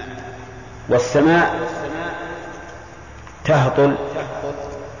 والسماء تهطل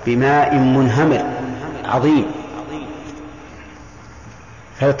بماء منهمر عظيم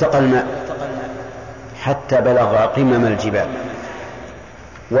فالتقى الماء حتى بلغ قمم الجبال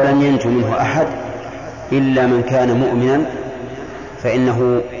ولم ينج منه أحد إلا من كان مؤمنا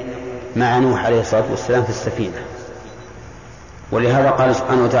فإنه مع نوح عليه الصلاة والسلام في السفينة. ولهذا قال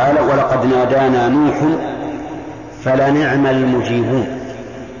سبحانه وتعالى ولقد نادانا نوح فلنعم المجيبون.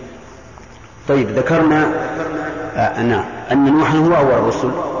 طيب ذكرنا أن نوحا هو أول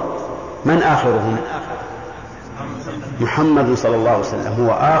الرسل. من آخرهم؟ محمد صلى الله عليه وسلم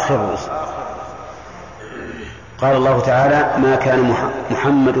هو آخر الرسل. قال الله تعالى ما كان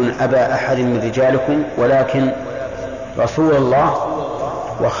محمد أبا أحد من رجالكم ولكن رسول الله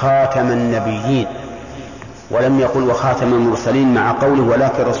وخاتم النبيين، ولم يقل وخاتم المرسلين مع قوله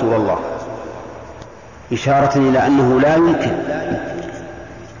ولكن رسول الله، إشارة إلى أنه لا يمكن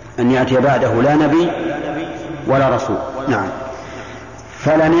أن يأتي بعده لا نبي ولا رسول. نعم.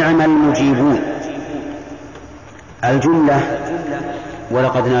 فلنعم المجيبون. الجملة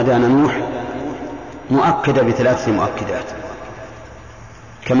ولقد نادانا نوح مؤكدة بثلاث مؤكدات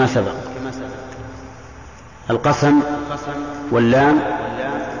كما سبق: القسم واللام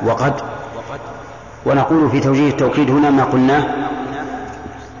وقد. ونقول في توجيه التوكيد هنا ما قلناه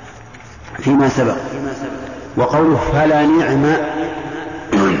فيما سبق. وقوله فلا نعم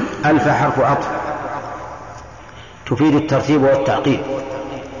ألف حرف عطف تفيد الترتيب والتعقيب،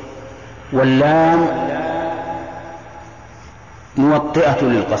 واللام موطئة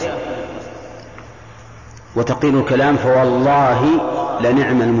للقسم وتقيل الكلام فوالله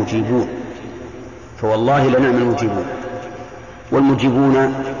لنعم المجيبون، فوالله لنعم المجيبون.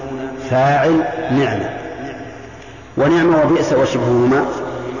 والمجيبون فاعل نعمة، ونعمة وبئس وشبههما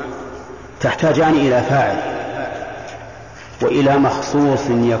تحتاجان إلى فاعل وإلى مخصوص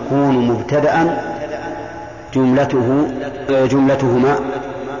يكون مبتدأ جملتهما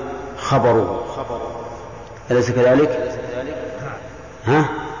خبره. أليس كذلك؟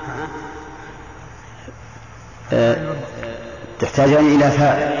 تحتاجان إلى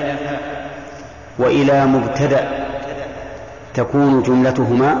فاعل وإلى مبتدأ تكون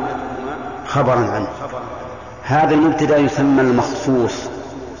جملتهما خبرا عنه. هذا المبتدأ يسمى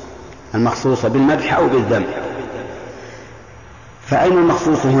المخصوص بالمدح أو بالذم. فأين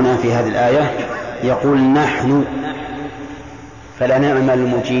المخصوص هنا في هذه الآية؟ يقول نحن فلنعم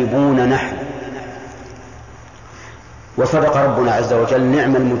المجيبون نحن. وصدق ربنا عز وجل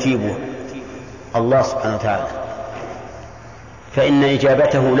نعم المجيب الله سبحانه وتعالى، فإن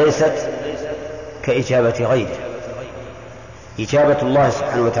إجابته ليست كإجابة غيره. إجابة الله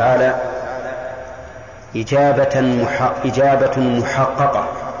سبحانه وتعالى إجابة محققة،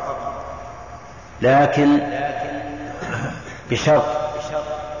 لكن بشرط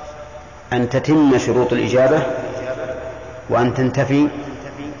أن تتم شروط الإجابة وأن تنتفي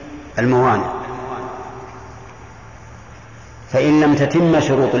الموانع. فإن لم تتم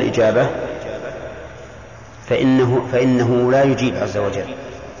شروط الإجابة فإنه لا يجيب عز وجل،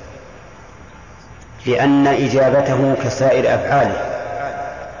 لأن إجابته كسائر أفعاله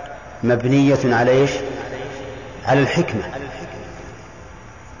مبنية على إيش؟ على الحكمة،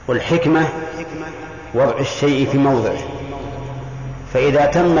 والحكمة وضع الشيء في موضعه. فإذا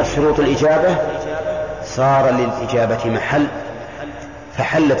تمت شروط الإجابة صار للإجابة محل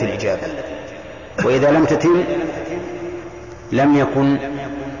فحلت الإجابة، وإذا لم تتم لم يكن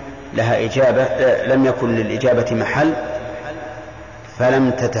لها إجابة، لم يكن للإجابة محل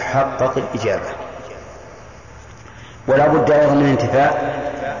فلم تتحقق الإجابة. ولا بد أيضا من انتفاء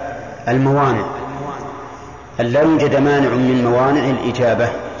الموانع، أن لا يوجد مانع من موانع الإجابة.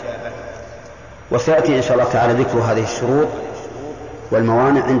 وسيأتي إن شاء الله تعالى ذكر هذه الشروط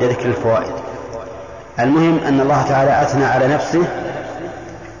والموانع عند ذكر الفوائد. المهم أن الله تعالى أثنى على نفسه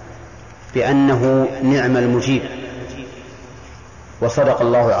بأنه نعم المجيب، وصدق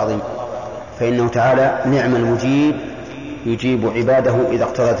الله العظيم، فإنه تعالى نعم المجيب يجيب عباده إذا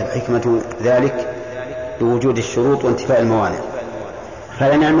اقتضت الحكمة ذلك بوجود الشروط وانتفاء الموانع.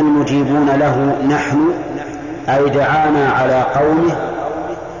 فلنعم المجيبون له نحن أي دعانا على قومه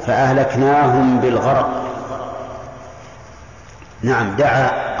فأهلكناهم بالغرق. نعم،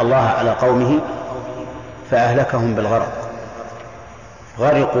 دعا الله على قومه فأهلكهم بالغرق،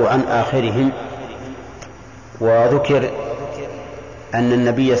 غرقوا عن آخرهم. وذكر أن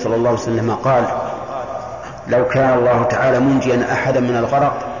النبي صلى الله عليه وسلم قال لو كان الله تعالى منجيا أحدا من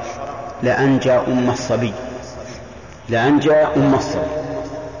الغرق لأنجى أم الصبي، لأنجى أم الصبي.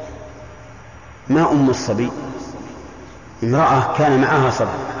 ما أم الصبي؟ امرأة كان معها صبي،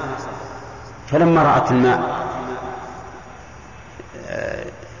 فلما رأت الماء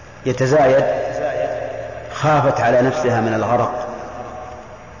يتزايد خافت على نفسها من الغرق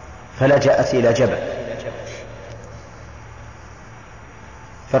فلجأت إلى جبل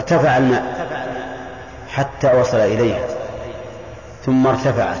فارتفع الماء حتى وصل إليها، ثم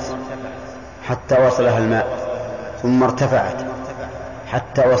ارتفعت حتى وصلها الماء، ثم ارتفعت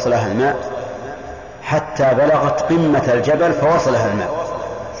حتى وصلها الماء، حتى بلغت قمة الجبل فوصلها الماء.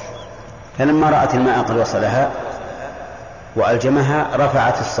 فلما رأت الماء قد وصلها وألجمها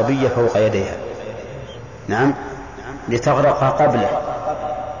رفعت الصبي فوق يديها، نعم، لتغرق قبله.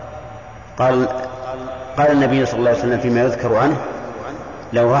 قال النبي صلى الله عليه وسلم فيما يذكر عنه: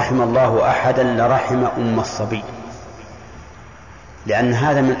 لو رحم الله أحدا لرحم أم الصبي، لأن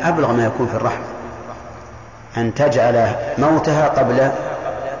هذا من أبلغ ما يكون في الرحمة، أن تجعل موتها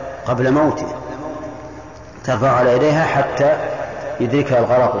قبل موته، ترفع على يديها حتى يدركها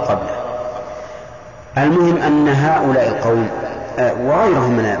الغرق قبله. المهم أن هؤلاء القوم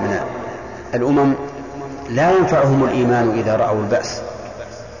وغيرهم من الأمم لا ينفعهم الإيمان إذا رأوا البأس،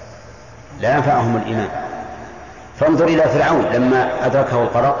 لا ينفعهم الإيمان. فانظر إلى فرعون لما أدركه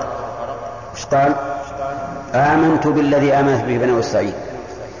الغرق إيش قال؟ آمنت بالذي آمنت به بنو إسرائيل،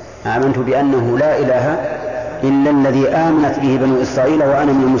 آمنت بأنه لا إله إلا الذي آمنت به بنو إسرائيل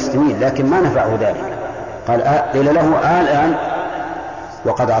وأنا من المسلمين، لكن ما نفعه ذلك. قيل له الآن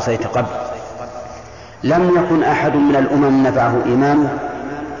وقد عصيت قبل. لم يكن أحد من الأمم نفعه إيمانه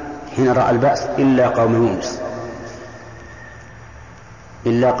حين رأى البأس إلا قوم يونس،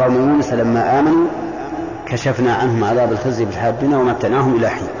 إلا قوم يونس لما آمنوا كشفنا عنهم عذاب الخزي في الحياة الدنيا ومتعناهم إلى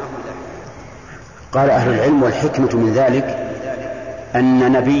حين. قال أهل العلم: والحكمة من ذلك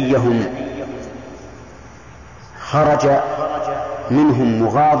أن نبيهم خرج منهم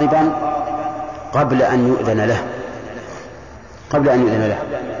مغاضبا قبل أن يؤذن له،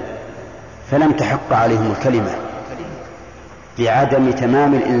 فلم تحق عليهم الكلمة لعدم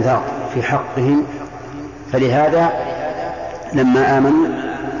تمام الإنذار في حقهم، فلهذا لما آمنوا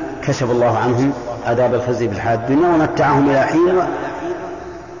كشف الله عنهم عذاب الخزي في الحياة الدنيا ومتعهم إلى حين،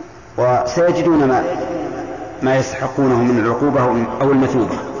 وسيجدون ما يستحقونه من العقوبة أو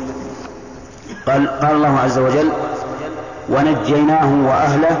المثوبة. قال الله عز وجل: ونجيناه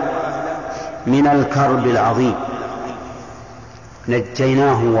وأهله من الكرب العظيم.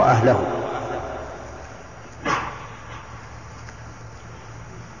 نجيناه وأهله،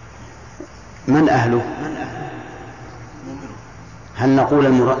 من أهله؟ هل نقول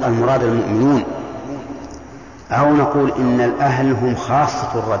المراد المؤمنون، أو نقول إن الأهل هم خاصة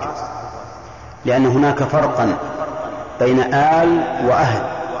الرجل؟ لأن هناك فرقا بين آل وأهل.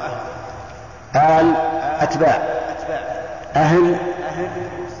 آل أتباع، أهل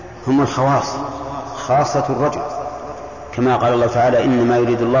هم الخواص، خاصة الرجل، كما قال الله تعالى: إنما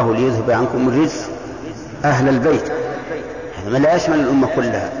يريد الله ليذهب عنكم الرجس أهل البيت. هذا لا يشمل الأمة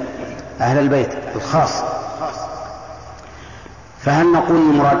كلها، أهل البيت الخاص. فهل نقول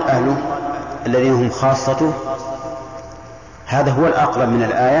المراد أهله الذين هم خاصته؟ هذا هو الأقرب من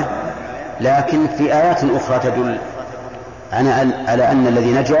الآية، لكن في آيات أخرى تدل على أن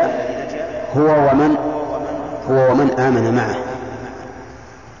الذي نجا هو ومن آمن معه.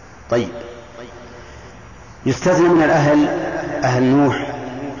 طيب، يستثنى من الأهل أهل نوح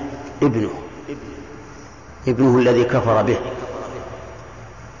ابنه الذي كفر به،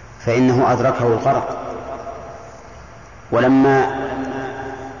 فإنه أدركه الغرق، ولما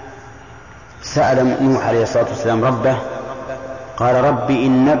سأل نوح عليه الصلاة والسلام ربه قال: رب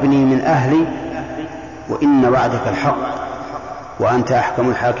إن ابني من أهلي وإن وعدك الحق وأنت أحكم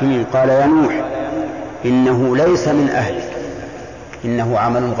الحاكمين. قال: يا نوح إنه ليس من أهلك، إنه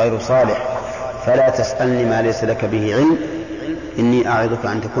عمل غير صالح، فلا تسألني ما ليس لك به علم، إني أعظك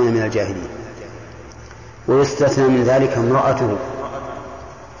أن تكون من الجاهلين. ويستثنى من ذلك امرأته،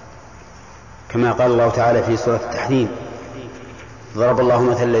 كما قال الله تعالى في سورة التحريم: ضرب الله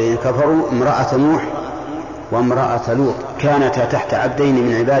مثل الذين كفروا امرأة نوح وامرأة لوط كانتا تحت عبدين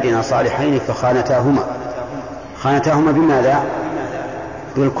من عبادنا صالحين خانتاهما بماذا؟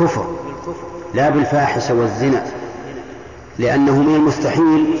 بالكفر، لا بالفاحشة والزنا، لأنه من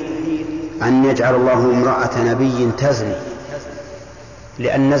المستحيل أن يجعل الله امرأة نبي تزني،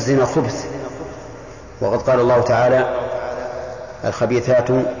 لأن الزنا خبث، وقد قال الله تعالى: الخبيثات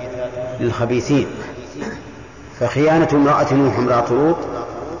للخبيثين. فخيانة امرأة نوح وامرأة لوط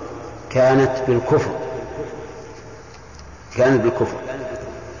كانت بالكفر،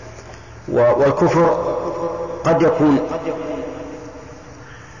 والكفر قد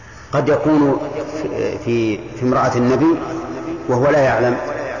يكون في امرأة النبي وهو لا يعلم،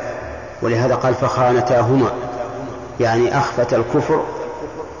 ولهذا قال فخانتاهما، يعني أخفت الكفر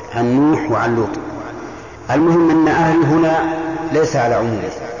عن نوح وعن لوط. المهم أن أهل هنا ليس على عمومه،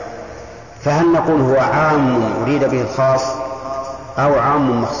 فهل نقول هو عام أريد به الخاص أو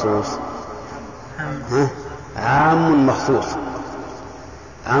عام مخصوص؟ عام مخصوص،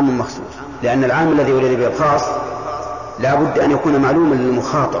 عام مخصوص، لأن العام الذي أريد به الخاص لا بد أن يكون معلوما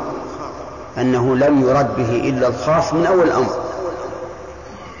للمخاطب أنه لم يرد به إلا الخاص من أول الأمر.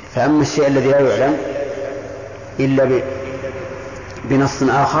 فأما الشيء الذي لا يعلم إلا بنص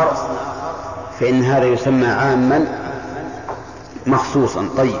آخر فإن هذا يسمى عاما مخصوصا.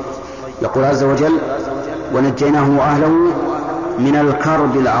 طيب، يقول عز وجل ونجيناه وأهله من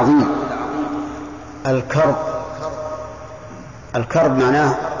الكرب العظيم. الكرب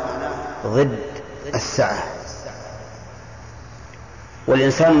معناه ضد السعة،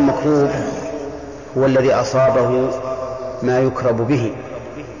 والإنسان المكروب هو الذي أصابه ما يكرب به،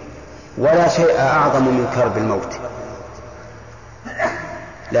 ولا شيء أعظم من كرب الموت،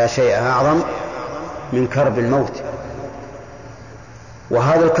 لا شيء أعظم من كرب الموت.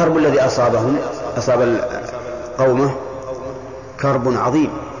 وهذا الكرب الذي أصاب قومه كرب عظيم،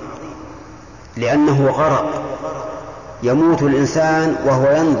 لأنه غرق، يموت الإنسان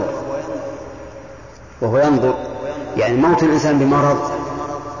وهو ينظر، يعني موت الإنسان بمرض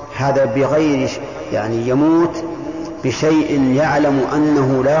هذا بغير، يعني يموت بشيء يعلم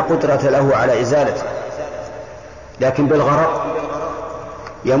أنه لا قدرة له على إزالته، لكن بالغرق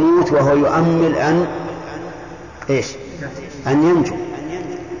يموت وهو يؤمل أن ينجو.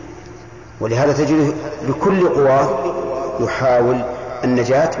 ولهذا تجده بكل قواه يحاول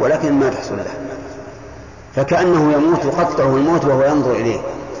النجاة ولكن ما تحصل له، فكأنه يموت وقطعه الموت وهو ينظر إليه.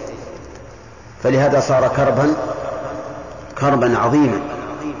 فلهذا صار كربا عظيما،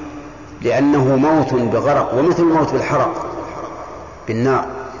 لأنه موت بغرق، ومثل الموت بالحرق بالنار.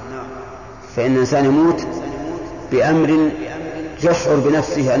 فإن الإنسان يموت بأمر يشعر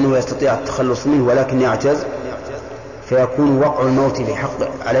بنفسه أنه يستطيع التخلص منه ولكن يعجز، فيكون وقع الموت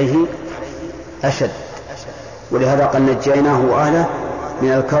بحق عليه أشد. ولهذا قال نجيناه وأهله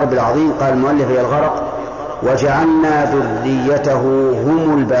من الكرب العظيم. قال المؤلف هي الغرق. وجعلنا ذريته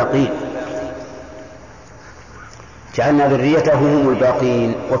هم الباقين. جعلنا ذريته هم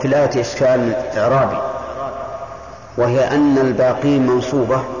الباقين. وفي الآية إشكال إعرابي، وهي أن الباقين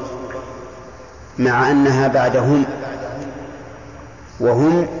منصوبة مع أنها بعد هم،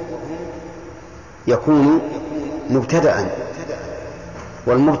 وهم يكون مبتدأ،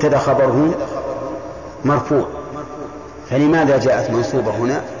 والمبتدأ خبره مرفوع، فلماذا جاءت منصوبة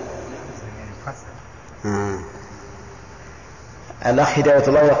هنا؟ الأخ هداية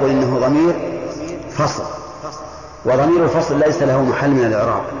الله يقول إنه ضمير فصل، وضمير الفصل ليس له محل من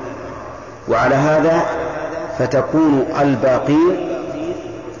الإعراب، وعلى هذا فتكون الباقين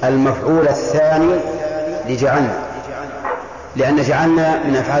المفعول الثاني لجعلنا، لأن جعلنا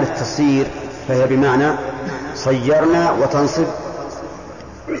من أفعال التصير، فهي بمعنى صيرنا، وتنصب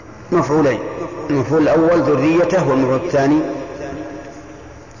مفعولين، المفعول الأول ذريته والمفعول الثاني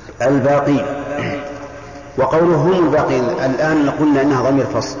الباقين. وقوله هم الباقين الآن قلنا إنها ضمير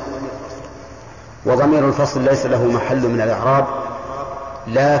فصل، وضمير الفصل ليس له محل من الإعراب،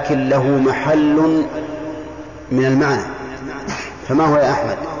 لكن له محل من المعنى. فما هو يا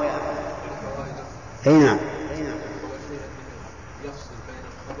أحمد؟ أي نعم،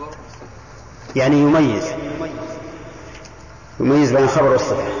 يعني يميز بين الخبر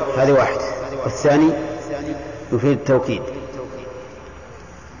والصفة، هذه واحد. والثاني يفيد التوكيد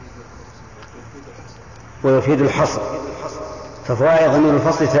ويفيد الحصر. ففوائد ضمير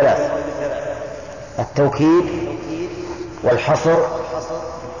الفصل ثلاث: التوكيد والحصر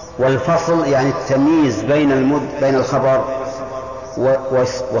والفصل، يعني التمييز بين الخبر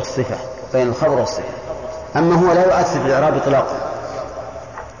والصفة، بين الخبر والصفة. أما هو لا يؤثر في الإعراب إطلاقا.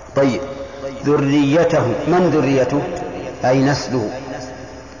 طيب، ذريته، من ذريته؟ أي نسله،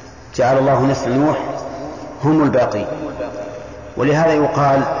 جعل الله نسل نوح هم الباقين. ولهذا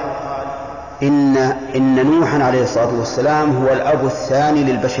يقال إن نوحا عليه الصلاة والسلام هو الأب الثاني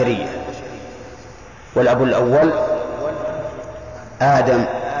للبشرية، والأب الأول آدم.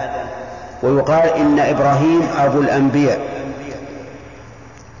 ويقال إن إبراهيم أبو الأنبياء،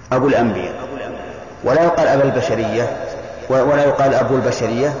 ولا يقال أبو البشرية، ولا يقال أبو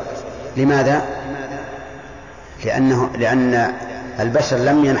البشرية. لماذا؟ لأن البشر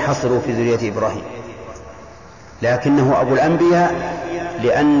لم ينحصروا في ذرية إبراهيم، لكنه أبو الأنبياء،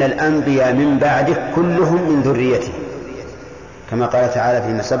 لأن الأنبياء من بعده كلهم من ذريته، كما قال تعالى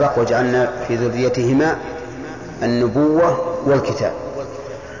فيما سبق: وجعلنا في ذريتهما النبوة والكتاب.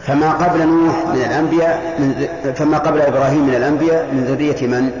 فما قبل نوح من الأنبياء فما قبل إبراهيم من الأنبياء من ذرية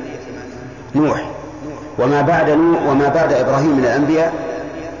من؟ نوح. وما بعد إبراهيم من الأنبياء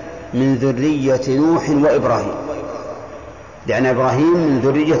من ذرية نوح وإبراهيم، لأن إبراهيم من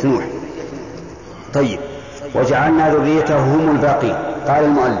ذرية نوح. طيب، وجعلنا ذريته هم الباقين. قال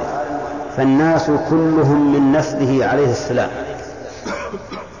المؤلف: فالناس كلهم من نسله عليه السلام،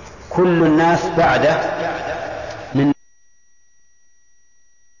 كل الناس بعده